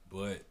it.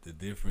 But the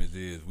difference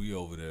is we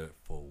over there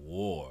for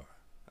war.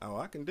 Oh,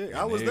 I can dig.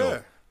 I was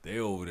there. They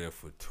over there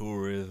for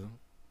tourism.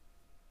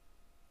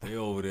 They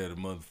over there to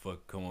motherfucker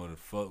come on to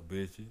fuck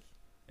bitches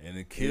and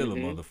then kill a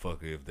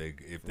motherfucker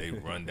if they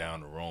run down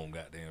the wrong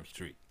goddamn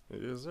street.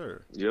 Yes,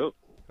 sir. Yep.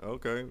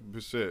 Okay,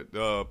 but shit.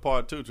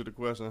 Part 2 to the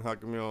question: how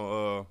come you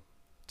don't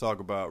talk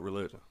about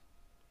religion?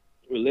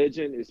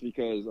 Religion is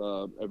because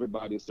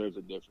everybody serves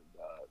a different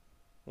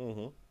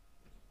God.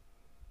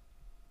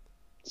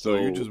 So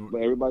you just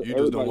but everybody, you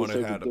just don't everybody's want to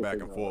church is have the back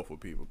and different, forth with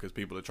people because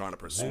people are trying to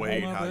They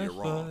persuade my how you're best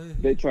wrong.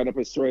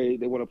 friend.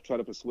 They want to try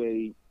to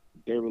persuade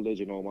their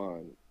religion on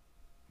mine.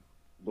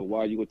 But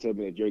why you would tell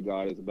me that your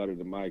God is better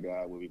than my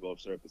God when we both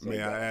serve the same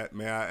God?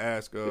 May I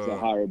ask It's a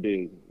higher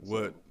being.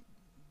 what So.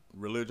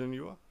 religion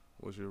you are?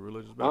 What's your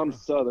religious I'm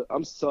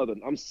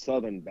background?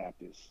 Southern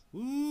Baptist.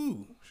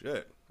 Ooh,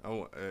 shit.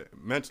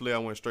 Mentally, I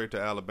went straight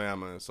to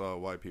Alabama and saw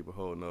white people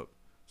holding up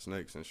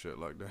snakes and shit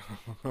like that.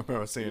 I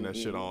remember seeing that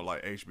shit on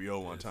like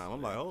HBO one time.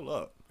 I'm like, hold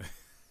up,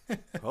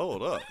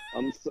 hold up.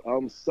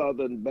 I'm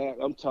Southern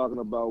Baptist. I'm talking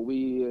about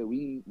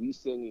we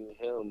singing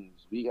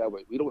hymns. We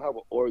don't have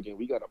an organ.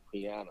 We got a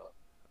piano.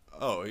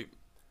 Oh, You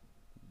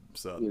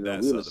know,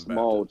 that's we're in a Southern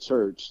small Baptist.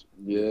 church.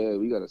 Yeah,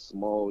 we got a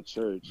small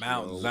church.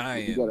 Mount you know.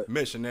 Zion. We got a,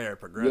 Missionary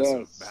Progressive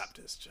yes.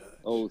 Baptist Church.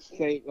 Oh,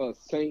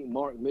 Saint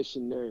Mark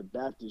Missionary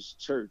Baptist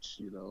Church.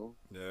 You know.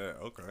 Yeah,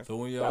 okay. So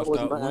when That y'all was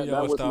stop, my- when that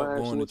y'all was stop my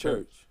going to actual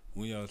church? church.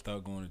 When y'all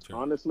stop going to church?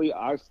 Honestly,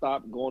 I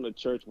stopped going to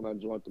church when I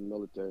joined the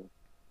military.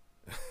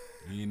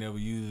 You ain't never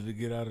used it to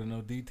get out of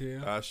no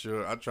detail? I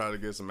tried to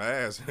get some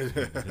ass, and I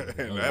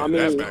that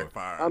mean-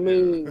 backfired. I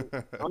mean,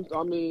 yeah.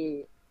 I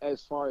mean,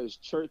 as far as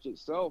church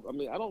itself, I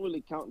mean, I don't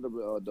really count the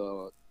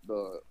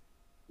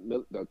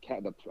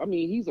I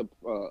mean, he's a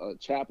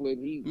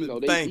chaplain. He, you know,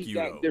 Thank he you,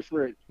 got though.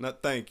 different.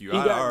 Not thank you. He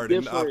I got already I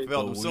different-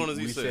 felt But as soon as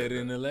he we said said that.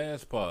 in the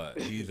last part,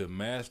 he's a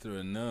master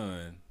of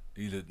none.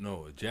 He's a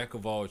jack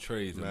of all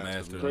trades, a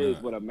master of Praise,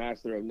 none. but a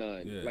master of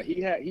none. Yeah. Like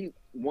he got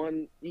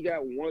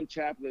one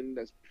chaplain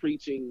that's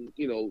preaching,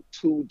 you know,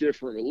 two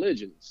different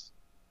religions.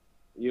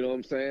 You know what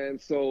I'm saying?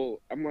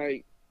 So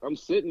I'm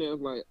sitting there,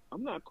 I'm like,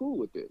 I'm not cool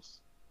with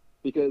this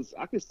because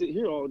I could sit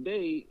here all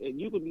day and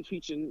you could be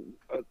preaching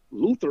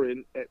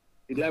Lutheran at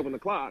 11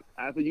 o'clock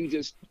after you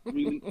just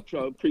really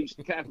try to preach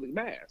Catholic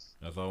mass.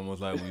 That's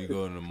almost like when you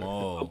go in the I'm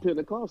mall.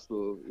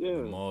 Pentecostal, In yeah,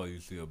 the mall, you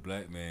see a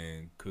black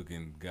man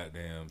cooking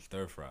goddamn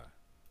stir fry.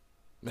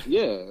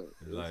 yeah.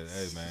 It's like,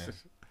 hey man,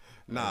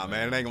 Nah,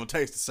 man, it ain't gonna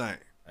taste the same.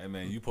 hey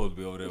man, you supposed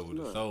to be over there It's with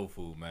the not. soul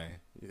food, man.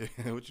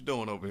 Yeah, what you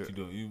doing over What here? you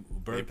doing? You They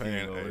Burger King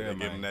paying, over they there,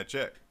 giving man. that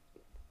check.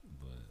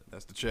 But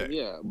That's the check.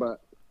 Yeah,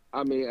 but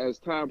I mean, as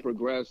time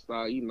progressed,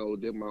 I, you know,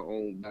 did my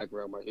own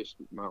background,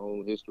 my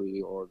own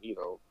history on, you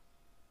know,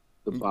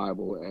 the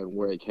Bible and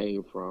where it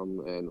came from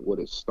and what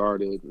it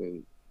started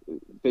and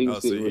things Oh,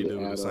 see, didn't he really do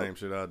the add same up.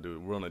 shit I do.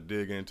 We're gonna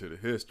dig into the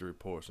history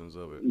portions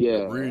of it, Yeah,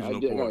 the I regional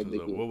did- I portions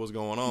dig of it. what was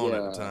going on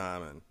at the Yeah.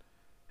 time, and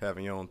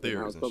having your own And how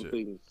theories and some shit.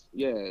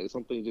 things,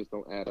 some things just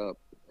don't add up.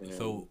 And,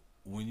 so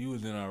when you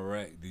was in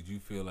Iraq, did you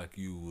feel like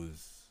you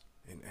was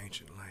In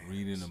ancient lands,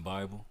 reading the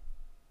Bible?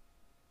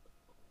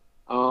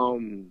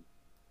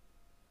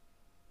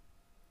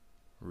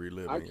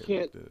 reliving I it.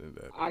 can't-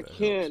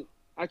 that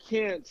I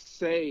can't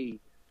say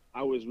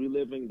I was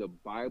reliving the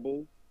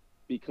Bible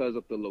because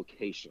of the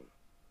location.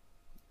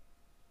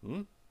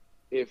 Hmm?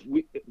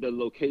 The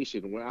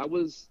location where I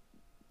was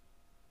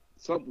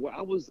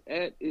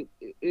at,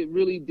 it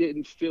really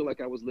didn't feel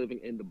like I was living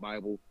in the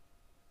Bible.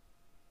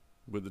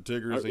 With the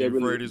Tigris and it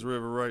really- Euphrates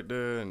River right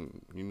there,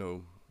 and you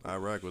know,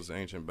 Iraq was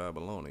ancient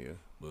Babylonia.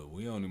 But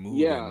we only moved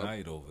Yeah. at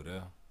night over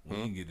there. We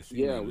didn't get to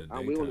see Yeah, none in the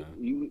we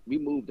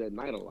daytime. moved at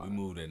night a lot. We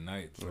moved at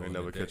night. So So they in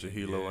never the catch a day-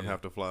 helo and yeah.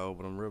 have to fly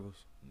over them rivers.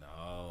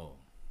 No.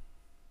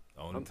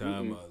 Only Mm-mm.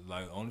 time,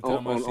 only On-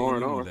 time I on seen you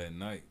R&R. was at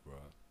night,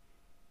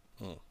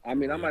 bro. I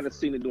mean, I real, might have for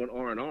seen real. it doing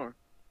R&R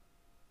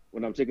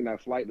when I'm taking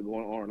that flight to go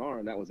on R&R,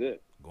 and that was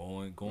it.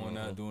 Going Mm-hmm.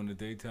 out during the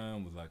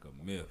daytime was like a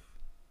myth.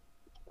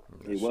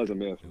 It was a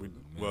myth. It was a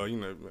myth. Well, you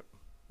know,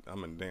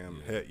 I'm in a damn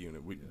Yeah. het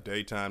unit. Yeah.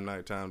 Daytime,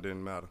 nighttime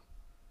didn't matter.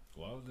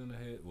 Well, I was in the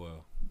head.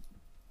 Well,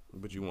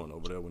 But you weren't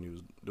over there when you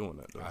was doing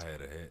that, though. I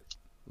had a head.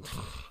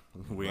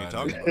 We ain't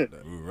Riding talking that- about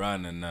that. We were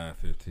riding a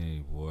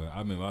 915, boy.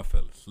 I mean, I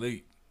fell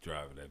asleep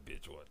driving that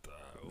bitch one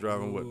time.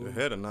 Driving what? The Ooh.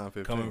 head of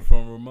 915. Coming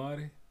from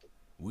Ramadi,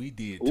 we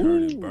did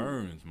turning Ooh.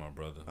 burns, my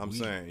brother. I'm We-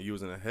 saying, you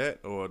was in a het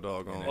or a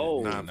doggone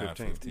Oh.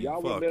 915.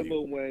 Y'all Fuck remember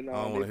you. when I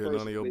don't they wanna hear first-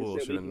 none of your they said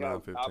bullshit we in could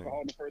have 915.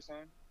 alcohol the first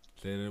time?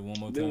 Say that one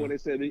more You remember when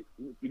time.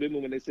 you remember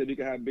when they said we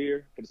could have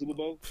beer for the Super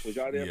Bowl? Was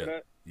y'all there Yeah. for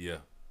that? Yeah,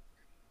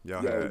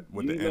 Y'all Yo, had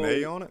with the you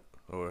NA know- on it,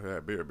 or it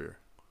had beer? Beer.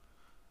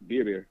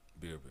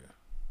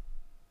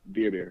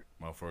 beer.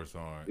 My first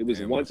sergeant. It was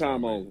and one my sergeant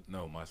time major. on.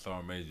 No, my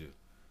sergeant major,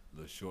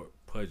 the short,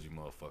 pudgy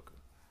motherfucker.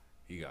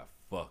 He got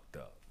fucked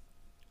up.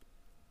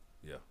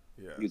 Yeah,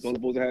 Yeah. He was only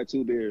supposed to have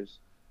 2 beers.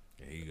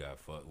 and he got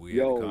fucked. We had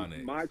the Yo,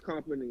 Connex. my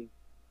company,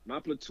 my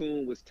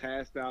platoon was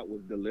tasked out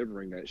with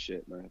delivering that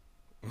shit, man.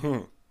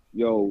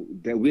 Yo,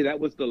 that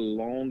was the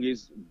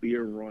longest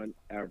beer run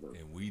ever.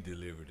 and we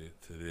delivered it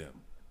to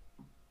them.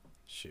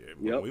 Shit, Yep,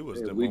 when we was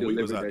and we when we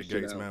was delivered out the that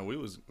shit gates, out. man, we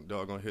was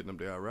doggone hitting them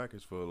the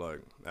Iraqis for like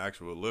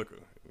actual liquor.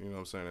 You know what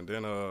I'm saying? And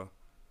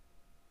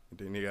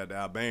then you got the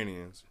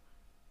Albanians.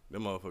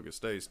 Them motherfuckers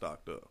stay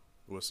stocked up.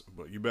 But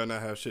you better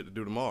not have shit to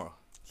do tomorrow.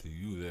 So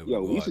you was able Yo,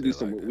 to we go used to out do there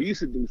some. like that. We used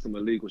to do some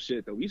illegal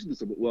shit though. We used to do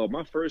some. Well,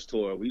 my first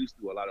tour, we used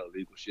to do a lot of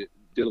illegal shit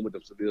dealing with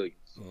the civilians.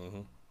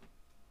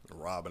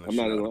 Robbing and I'm shit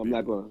not. out of I'm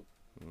not people.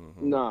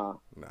 gonna. Nah.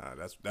 Nah,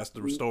 that's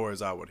the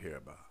stories I would hear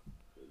about.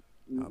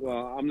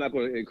 Well, I'm not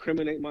going to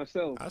incriminate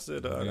myself. I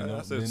said, Then I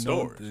don't, said then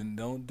stories.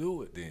 don't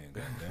do it then,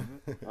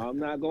 goddamn it. I'm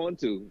not going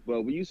to.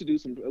 But we used to do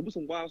it was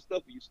some wild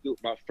stuff we used to do.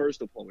 My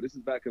first appointment. This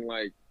is back in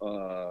like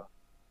 04,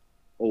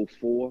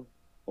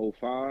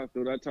 05,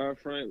 through that time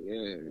frame.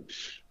 Yeah,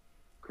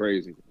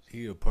 crazy.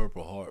 He a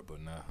Purple Heart,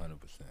 but not 100%.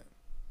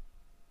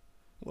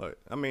 What?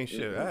 I mean,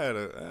 shit. I had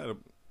a.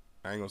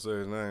 I ain't gonna say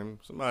his name.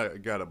 Somebody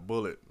got a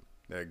bullet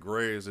that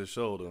grazed his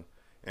shoulder,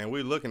 and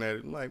we looking at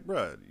it I'm like,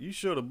 bruh, you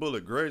sure the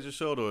bullet grazed your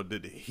shoulder, or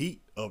did the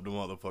heat of the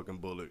motherfucking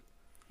bullet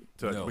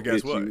touch? No. But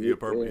guess what? You- You're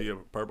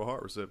a Purple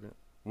Heart recipient.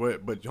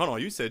 What? But hold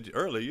on, you said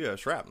earlier you had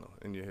shrapnel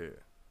in your head.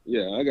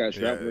 Yeah, I got Yeah,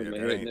 shrapnel in my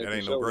that head. ain't, neck, that and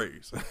ain't no shoulder.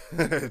 graze.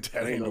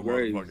 That ain't no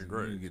graze. motherfucking You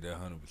graze. didn't get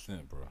that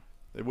 100%, bro.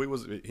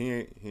 He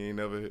ain't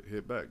never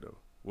hit back though.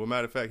 Well,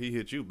 matter of fact, he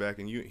hit you back,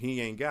 and he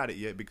ain't got it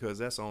yet because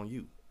that's on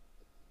you.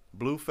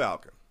 Blue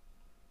Falcon.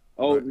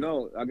 Oh Right.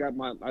 no,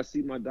 I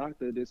see my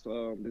doctor this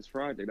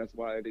Friday. That's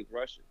why I didn't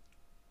rush it.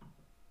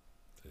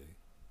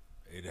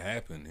 See, it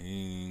happened.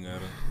 He ain't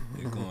gotta.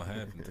 It's gonna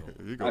happen to him.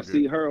 You I gonna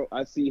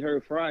see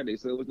her Friday,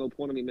 so there was no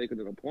point in me making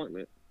an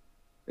appointment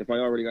if I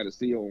already got to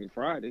see her on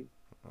Friday.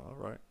 All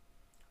right.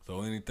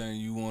 So anything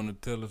you want to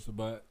tell us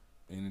about?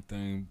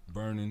 Anything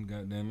burning?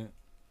 Goddamn it!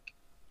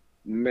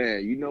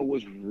 Man, you know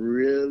what's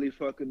really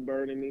fucking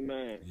burning me,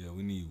 man? Yeah,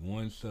 we need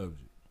one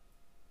subject.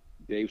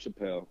 Dave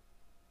Chappelle.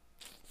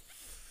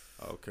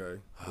 Okay.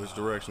 Which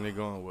direction they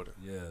going with it?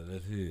 Yeah,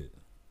 that's it.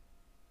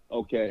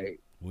 Okay,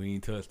 We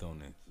ain't touched on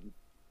this.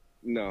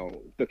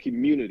 no, the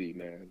community,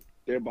 man,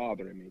 they're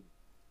bothering me.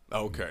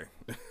 Okay.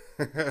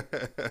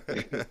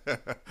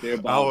 They're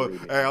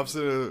bothering me. Hey, I'm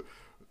sitting there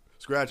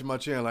scratching my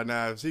chin like,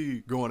 now, is he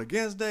going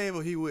against Dave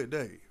or he with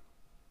Dave?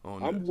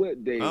 On I'm this?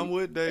 with Dave. I'm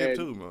with Dave and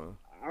too, man.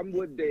 I'm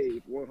with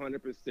Dave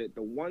 100%.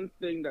 The one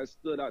thing that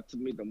stood out to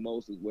me the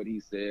most is what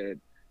he said.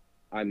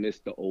 I miss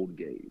the old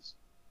gays.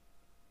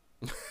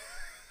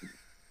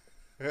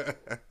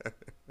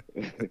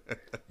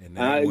 And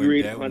I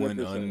agree that went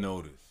 100%.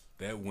 unnoticed.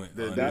 That went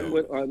That That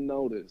unnoticed. went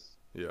unnoticed.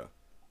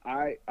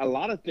 Yeah. A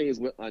lot of things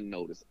went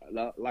unnoticed.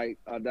 Like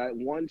that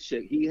one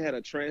chick, he had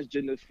a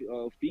transgender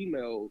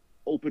female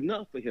open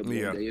up for him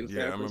Yeah. one day in Yeah,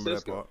 I San remember that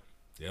Francisco. part.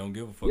 They don't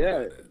give a fuck Yeah.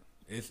 about that.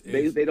 It's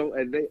They don't,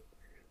 and they.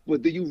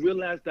 But do you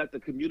realize that the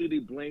community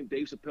blamed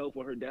Dave Chappelle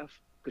for her death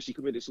because she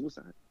committed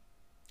suicide?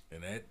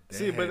 and that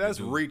See, had but to that's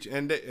do- reach,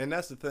 and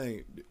that's the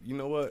thing. You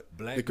know what?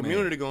 Black the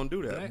community man. gonna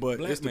do that, but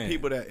Black it's the man.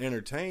 people that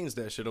entertains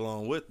that shit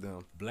along with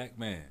them. Black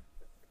man,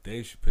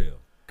 Dave Chappelle,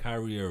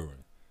 Kyrie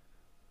Irving,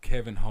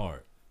 Kevin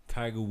Hart,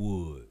 Tiger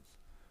Woods,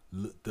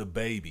 the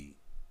baby.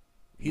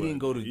 He But didn't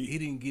go to. He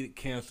didn't get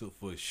canceled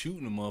for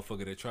shooting a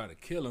motherfucker that tried to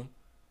kill him.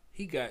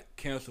 He got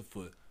canceled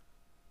for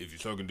if you're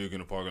sucking dick in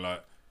the parking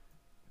lot,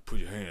 put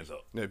your hands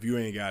up. If you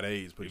ain't got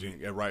AIDS, put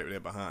you right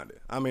there behind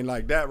it. I mean,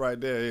 like that right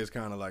there is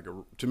kind of like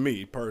to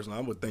me personally,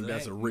 I would think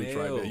that's a reach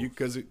right there.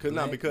 Because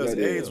Black AIDS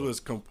males. was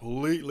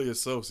completely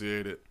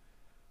associated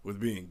with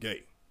being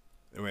gay.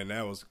 I mean,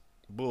 that was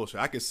bullshit.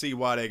 I could see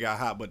why they got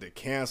hot, but to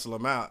cancel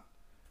them out,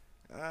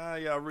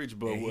 y'all reach.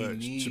 But And what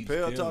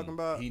Chappelle talking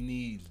about? He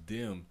needs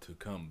them to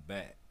come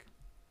back.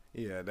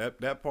 Yeah,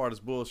 that part is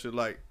bullshit.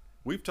 Like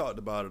we've talked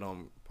about it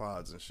on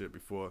pods and shit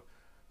before.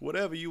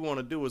 Whatever you want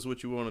to do is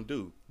what you want to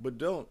do, but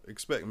don't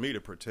expect me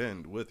to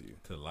pretend with you.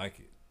 To like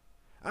it.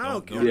 I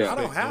don't care. Yeah. I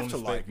don't have don't to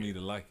expect like me it.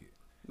 to like it.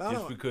 I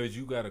Just don't- because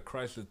you got a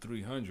Chrysler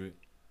 300,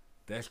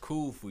 that's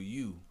cool for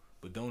you,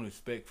 but don't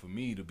expect for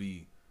me to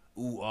be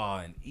ooh ah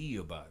and e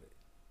about it.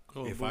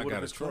 Oh, if but I what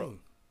got a it's truck, clean?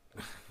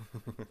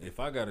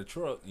 if I got a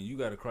truck and you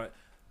got a Chrysler,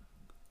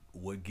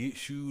 what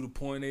gets you to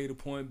point A to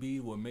point B,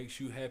 what makes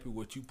you happy,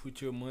 what you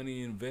put your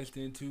money and invest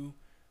into,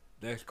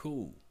 that's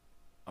cool.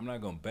 I'm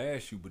not gonna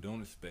bash you, but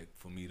don't expect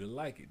for me to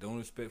like it. Don't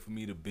expect for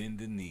me to bend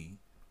the knee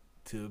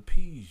to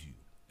appease you.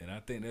 And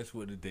I think that's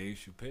what the Dave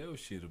Chappelle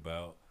shit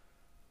about.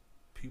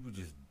 People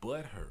just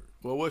butthurt.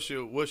 Well, what's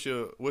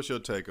your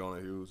take on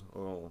it, Hughes?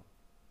 Oh,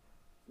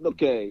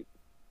 Okay,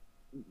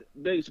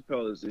 Dave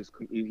Chappelle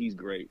he's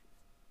great,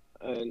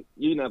 and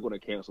you're not going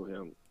to cancel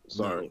him.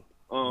 Sorry.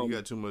 you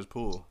got too much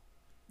pull.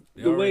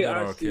 They The already way got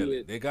I R. see Kelly.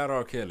 it- They got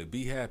R. Kelly.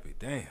 Be happy.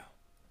 Damn.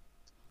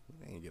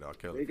 They ain't get R.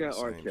 Kelly. They for got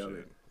the R. same Kelly.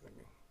 shit.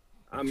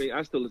 I mean,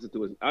 I still listen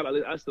to his.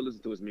 I still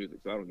listen to his music,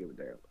 so I don't give a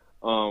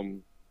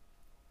damn.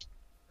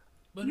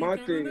 My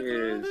thing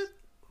is,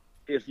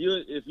 if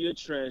you're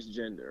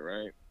transgender,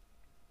 right,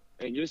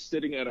 and you're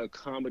sitting at a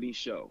comedy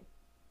show,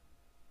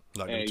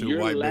 Like them and two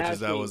you're white bitches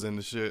that laughing- was in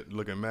the shit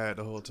looking mad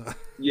the whole time.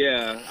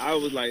 yeah, I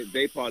was like,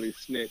 they probably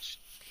snitched,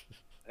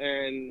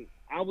 and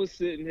I'm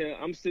sitting here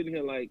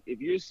like,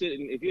 if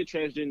you're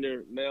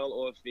transgender, male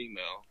or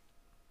female,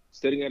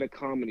 sitting at a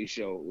comedy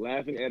show,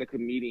 laughing at a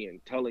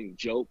comedian telling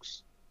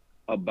jokes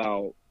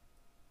about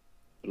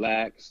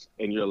blacks,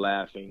 and you're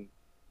laughing,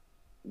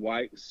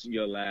 whites,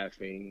 you're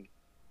laughing,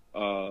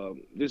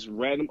 just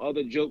random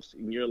other jokes,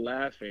 and you're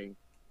laughing,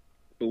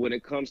 but when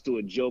it comes to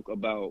a joke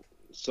about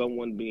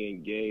someone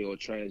being gay or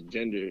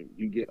transgender,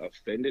 you get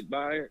offended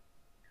by it.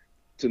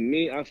 To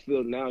me, I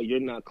feel now you're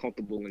not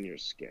comfortable in your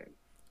skin.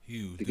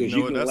 Huge. Because You know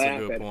you what? can That's a laugh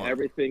good at point.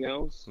 everything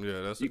else.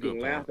 Yeah, that's a You good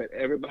can point. laugh at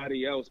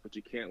everybody else, but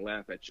you can't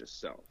laugh at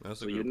yourself. That's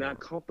a So good you're not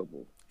point.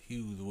 comfortable.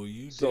 Hughes, were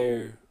you So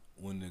there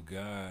when the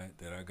guy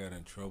that I got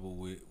in trouble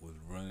with was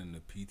running the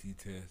PT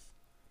test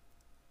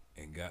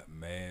and got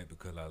mad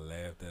because I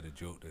laughed at a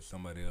joke that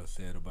somebody else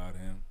said about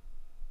him?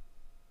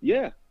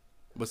 yeah,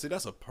 But see,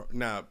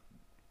 now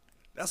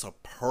that's a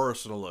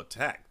personal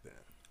attack. Then,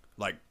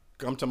 like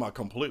I'm talking about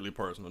completely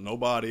personal.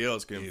 Nobody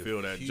else can If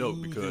feel that Hughes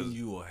joke because and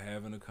you are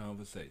having a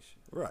conversation,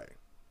 right.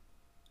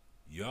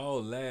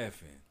 y'all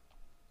laughing,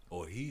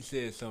 or he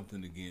said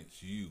something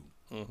against you,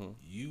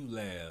 you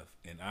laugh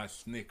and I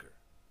snicker,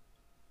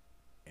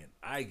 and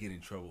I get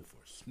in trouble for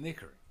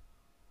snickering.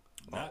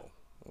 Not,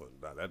 Well,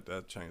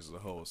 that changes the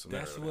whole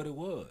scenario. that's what it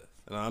was.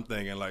 And I'm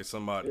thinking like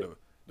somebody,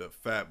 the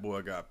fat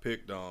boy got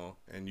picked on,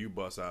 and you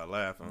bust out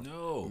laughing.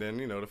 No. Then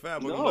the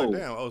fat boy No. was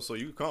like, "Damn, oh, so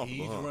you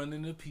comfortable?" He's huh?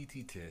 running the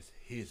PT test.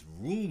 His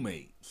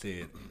roommate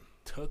said,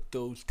 "Tuck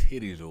those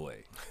titties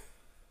away."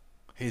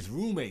 His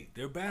roommate,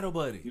 their battle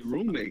buddy. your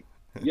roommate.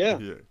 Yeah.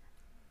 Yeah.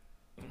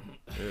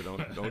 Yeah,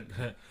 don't.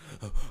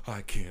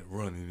 I can't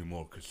run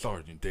anymore because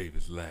Sergeant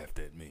Davis laughed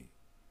at me.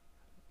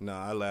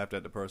 Nah, I laughed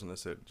at the person that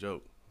said the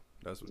joke.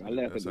 That's what I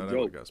laughed that's at how the that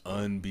one joke. got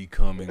spun.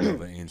 Unbecoming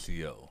of an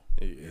NCO.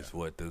 Yeah. It's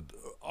what the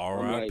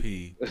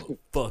RIP, but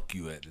fuck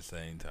you at the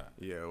same time.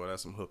 Yeah, well,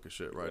 that's some hooker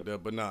shit right there.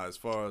 But nah, as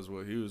far as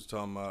what he was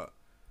talking about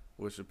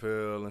with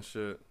Chappelle and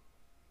shit,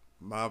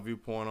 my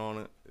viewpoint on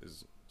it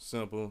is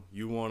simple.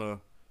 You wanna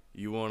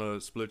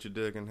split your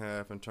dick in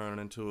half and turn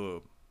it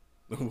into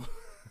a.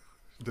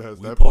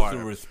 That's We that supposed part.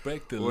 to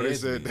respect the What they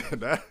said lesbian.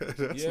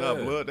 that's Yeah. not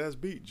blood, that's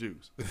beet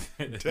juice.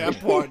 That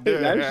part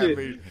there That had shit.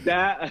 me.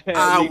 That had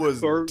I me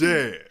was hurt.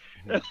 dead.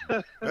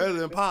 That's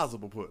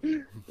impossible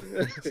pudding.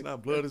 It's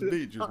not blood, it's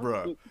beet juice,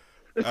 bro.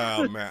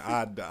 Oh man,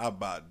 I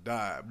about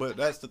died. But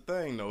that's the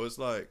thing though. It's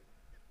like,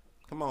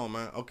 come on,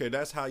 man. Okay,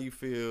 that's how you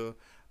feel.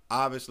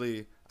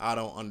 Obviously, I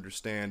don't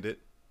understand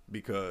it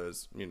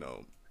because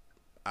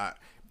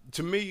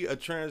to me, a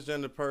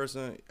transgender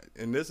person,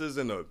 and this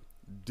isn't a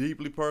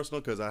deeply personal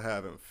because I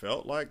haven't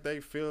felt like they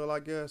feel, I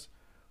guess.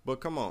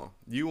 But come on,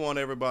 you want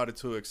everybody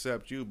to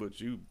accept you,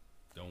 but you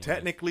Don't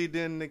technically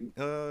didn't,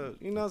 so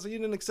you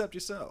didn't accept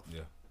yourself.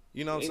 Yeah.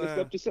 You know what Ain't I'm saying?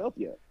 accept yourself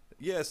yet.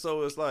 Yeah,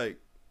 so it's like,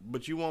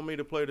 but you want me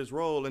to play this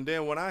role, and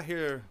then when I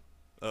hear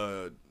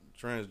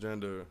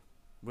transgender,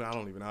 well, I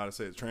don't even know how to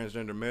say it,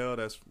 transgender male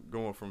that's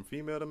going from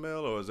female to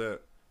male, or is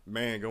that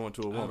man going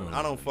to a woman?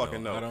 I don't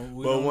fucking know.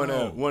 We But don't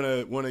know.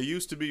 when a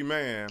used to be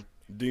man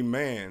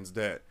demands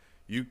that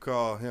you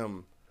call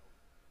him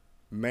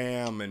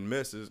ma'am and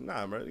Mrs.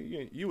 Nah, bro,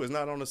 you was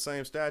not on the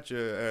same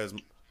stature as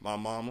my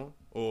mama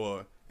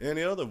or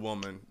any other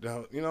woman. You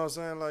know what I'm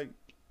saying? Like,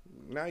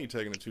 now you're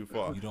taking it too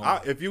far.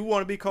 If you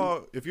want to be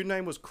called, if your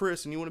name was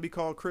Chris and you want to be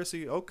called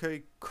Chrissy,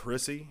 okay,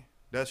 Chrissy,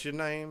 that's your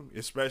name.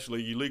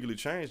 Especially you legally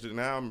changed it.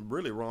 Now I'm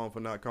really wrong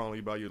for not calling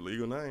you by your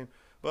legal name.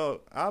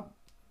 Well,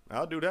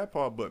 I'll do that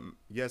part, but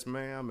yes,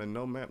 ma'am, and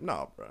no, ma'am.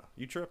 No, bro,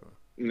 you tripping.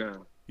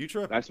 No. You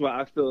tripping. That's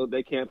why I feel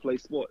they can't play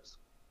sports.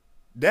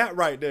 That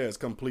right there is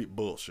complete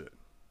bullshit.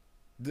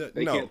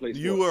 They No, can't play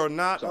you sports. are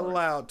not Sorry.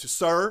 allowed to,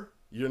 sir.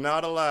 You're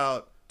not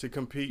allowed to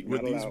compete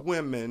with Not these allowed.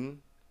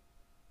 women.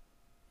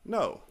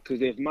 No.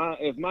 Because if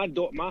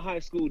my high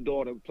school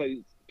daughter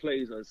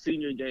plays a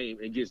senior game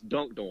and gets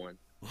dunked on,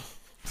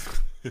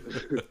 you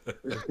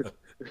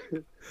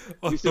see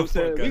what I'm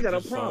saying? We got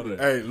a problem.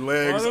 Hey, Why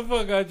legs. the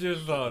fuck I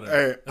just saw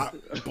that?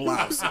 Hey,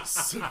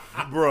 blouses.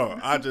 Bro,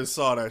 I just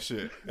saw that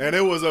shit. And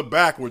it was a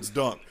backwards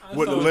dunk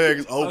with the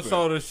legs I open.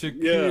 saw the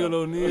Shaquille Yeah.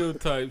 O'Neal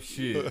type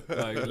shit,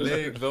 like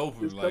legs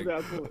open, Just like come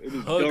out and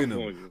just hugging dunk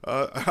him. on you.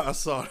 I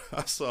saw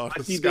I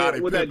the see Scottie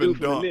that, what that Pippen do for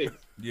the dunk.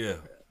 Knicks. yeah,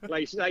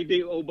 Like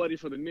they old buddy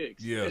for the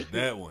Knicks. yeah,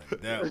 that one.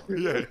 Yeah.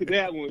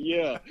 That one,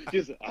 yeah.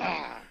 Just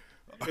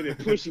and then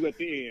push you at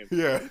the end.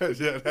 Yeah, that's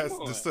Come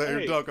the on. same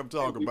Hey, dunk I'm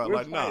talking about. we're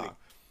Like, nah, fighting.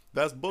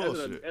 that's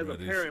bullshit. As a Bro,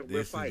 parent,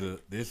 we're fighting.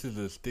 This is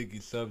a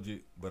sticky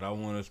subject, but I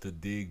want us to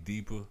dig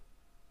deeper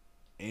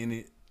in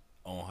it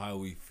on how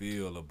we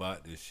feel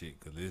about this shit,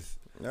 because this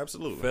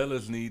Absolutely.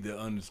 fellas need to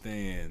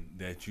understand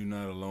that you're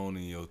not alone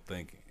in your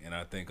thinking, and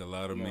I think a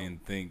lot of men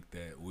think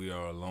that we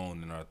are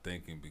alone in our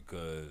thinking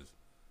because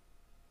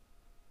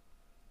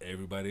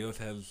everybody else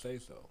has a say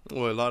so.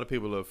 Well, a lot of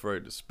people are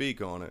afraid to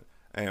speak on it,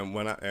 and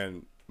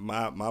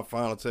my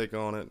final take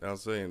on it, I'm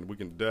saying we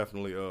can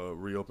definitely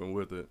reopen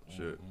with it.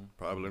 Shit,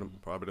 probably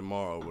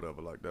tomorrow or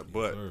whatever like that.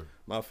 But sir.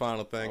 my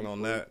final thing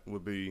on that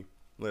would be,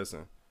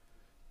 listen,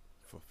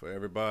 for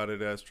everybody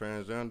that's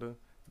transgender,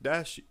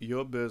 that's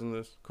your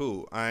business.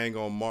 Cool. I ain't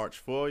gonna march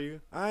for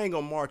you. I ain't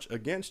gonna march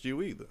against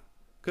you either,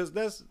 cause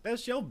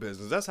that's your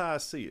business. That's how I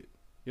see it.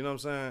 You know what I'm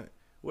saying?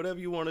 Whatever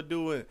you want to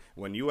do, it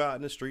when you out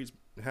in the streets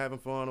having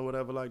fun or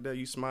whatever like that,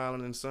 you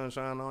smiling and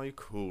sunshine on you,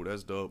 cool,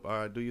 that's dope. All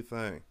right, do your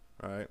thing,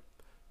 all right?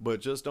 But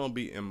just don't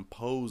be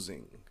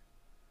imposing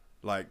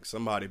like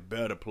somebody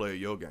better play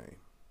your game.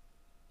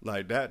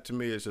 Like that to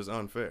me is just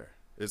unfair.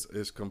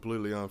 It's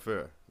completely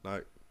unfair.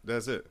 Like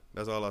that's it.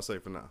 That's all I say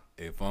for now.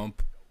 If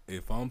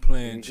I'm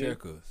playing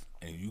checkers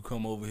and you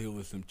come over here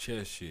with some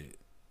chess shit,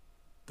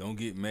 don't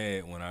get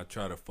mad when I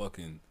try to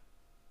fucking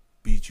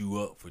beat you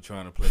up for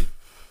trying to play.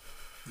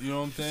 You know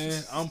what I'm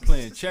saying? I'm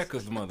playing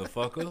checkers,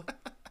 motherfucker.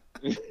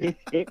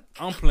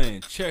 I'm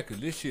playing checkers.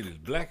 This shit is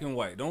black and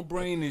white. Don't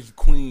bring this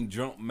queen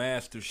jump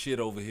master shit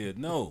over here.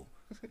 No.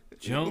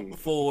 Jump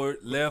forward,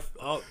 left,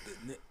 up.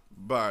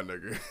 Bye,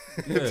 nigga.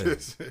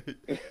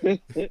 Yeah.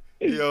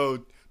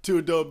 Yo,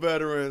 two dope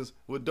veterans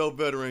with dope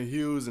veteran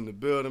Hughes in the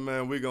building,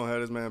 man. We gonna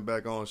have this man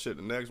back on shit.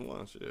 The next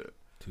one, shit.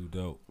 Too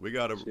dope. We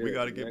gotta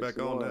get back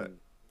on that.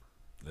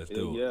 Let's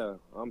do it. Yeah,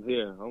 I'm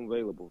here. I'm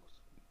available.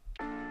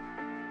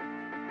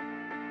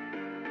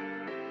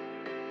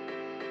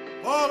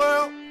 All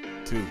out.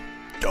 Too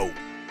Dope.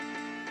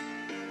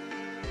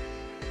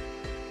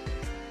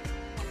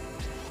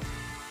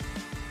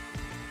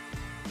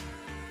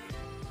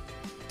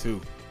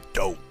 Too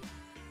Dope.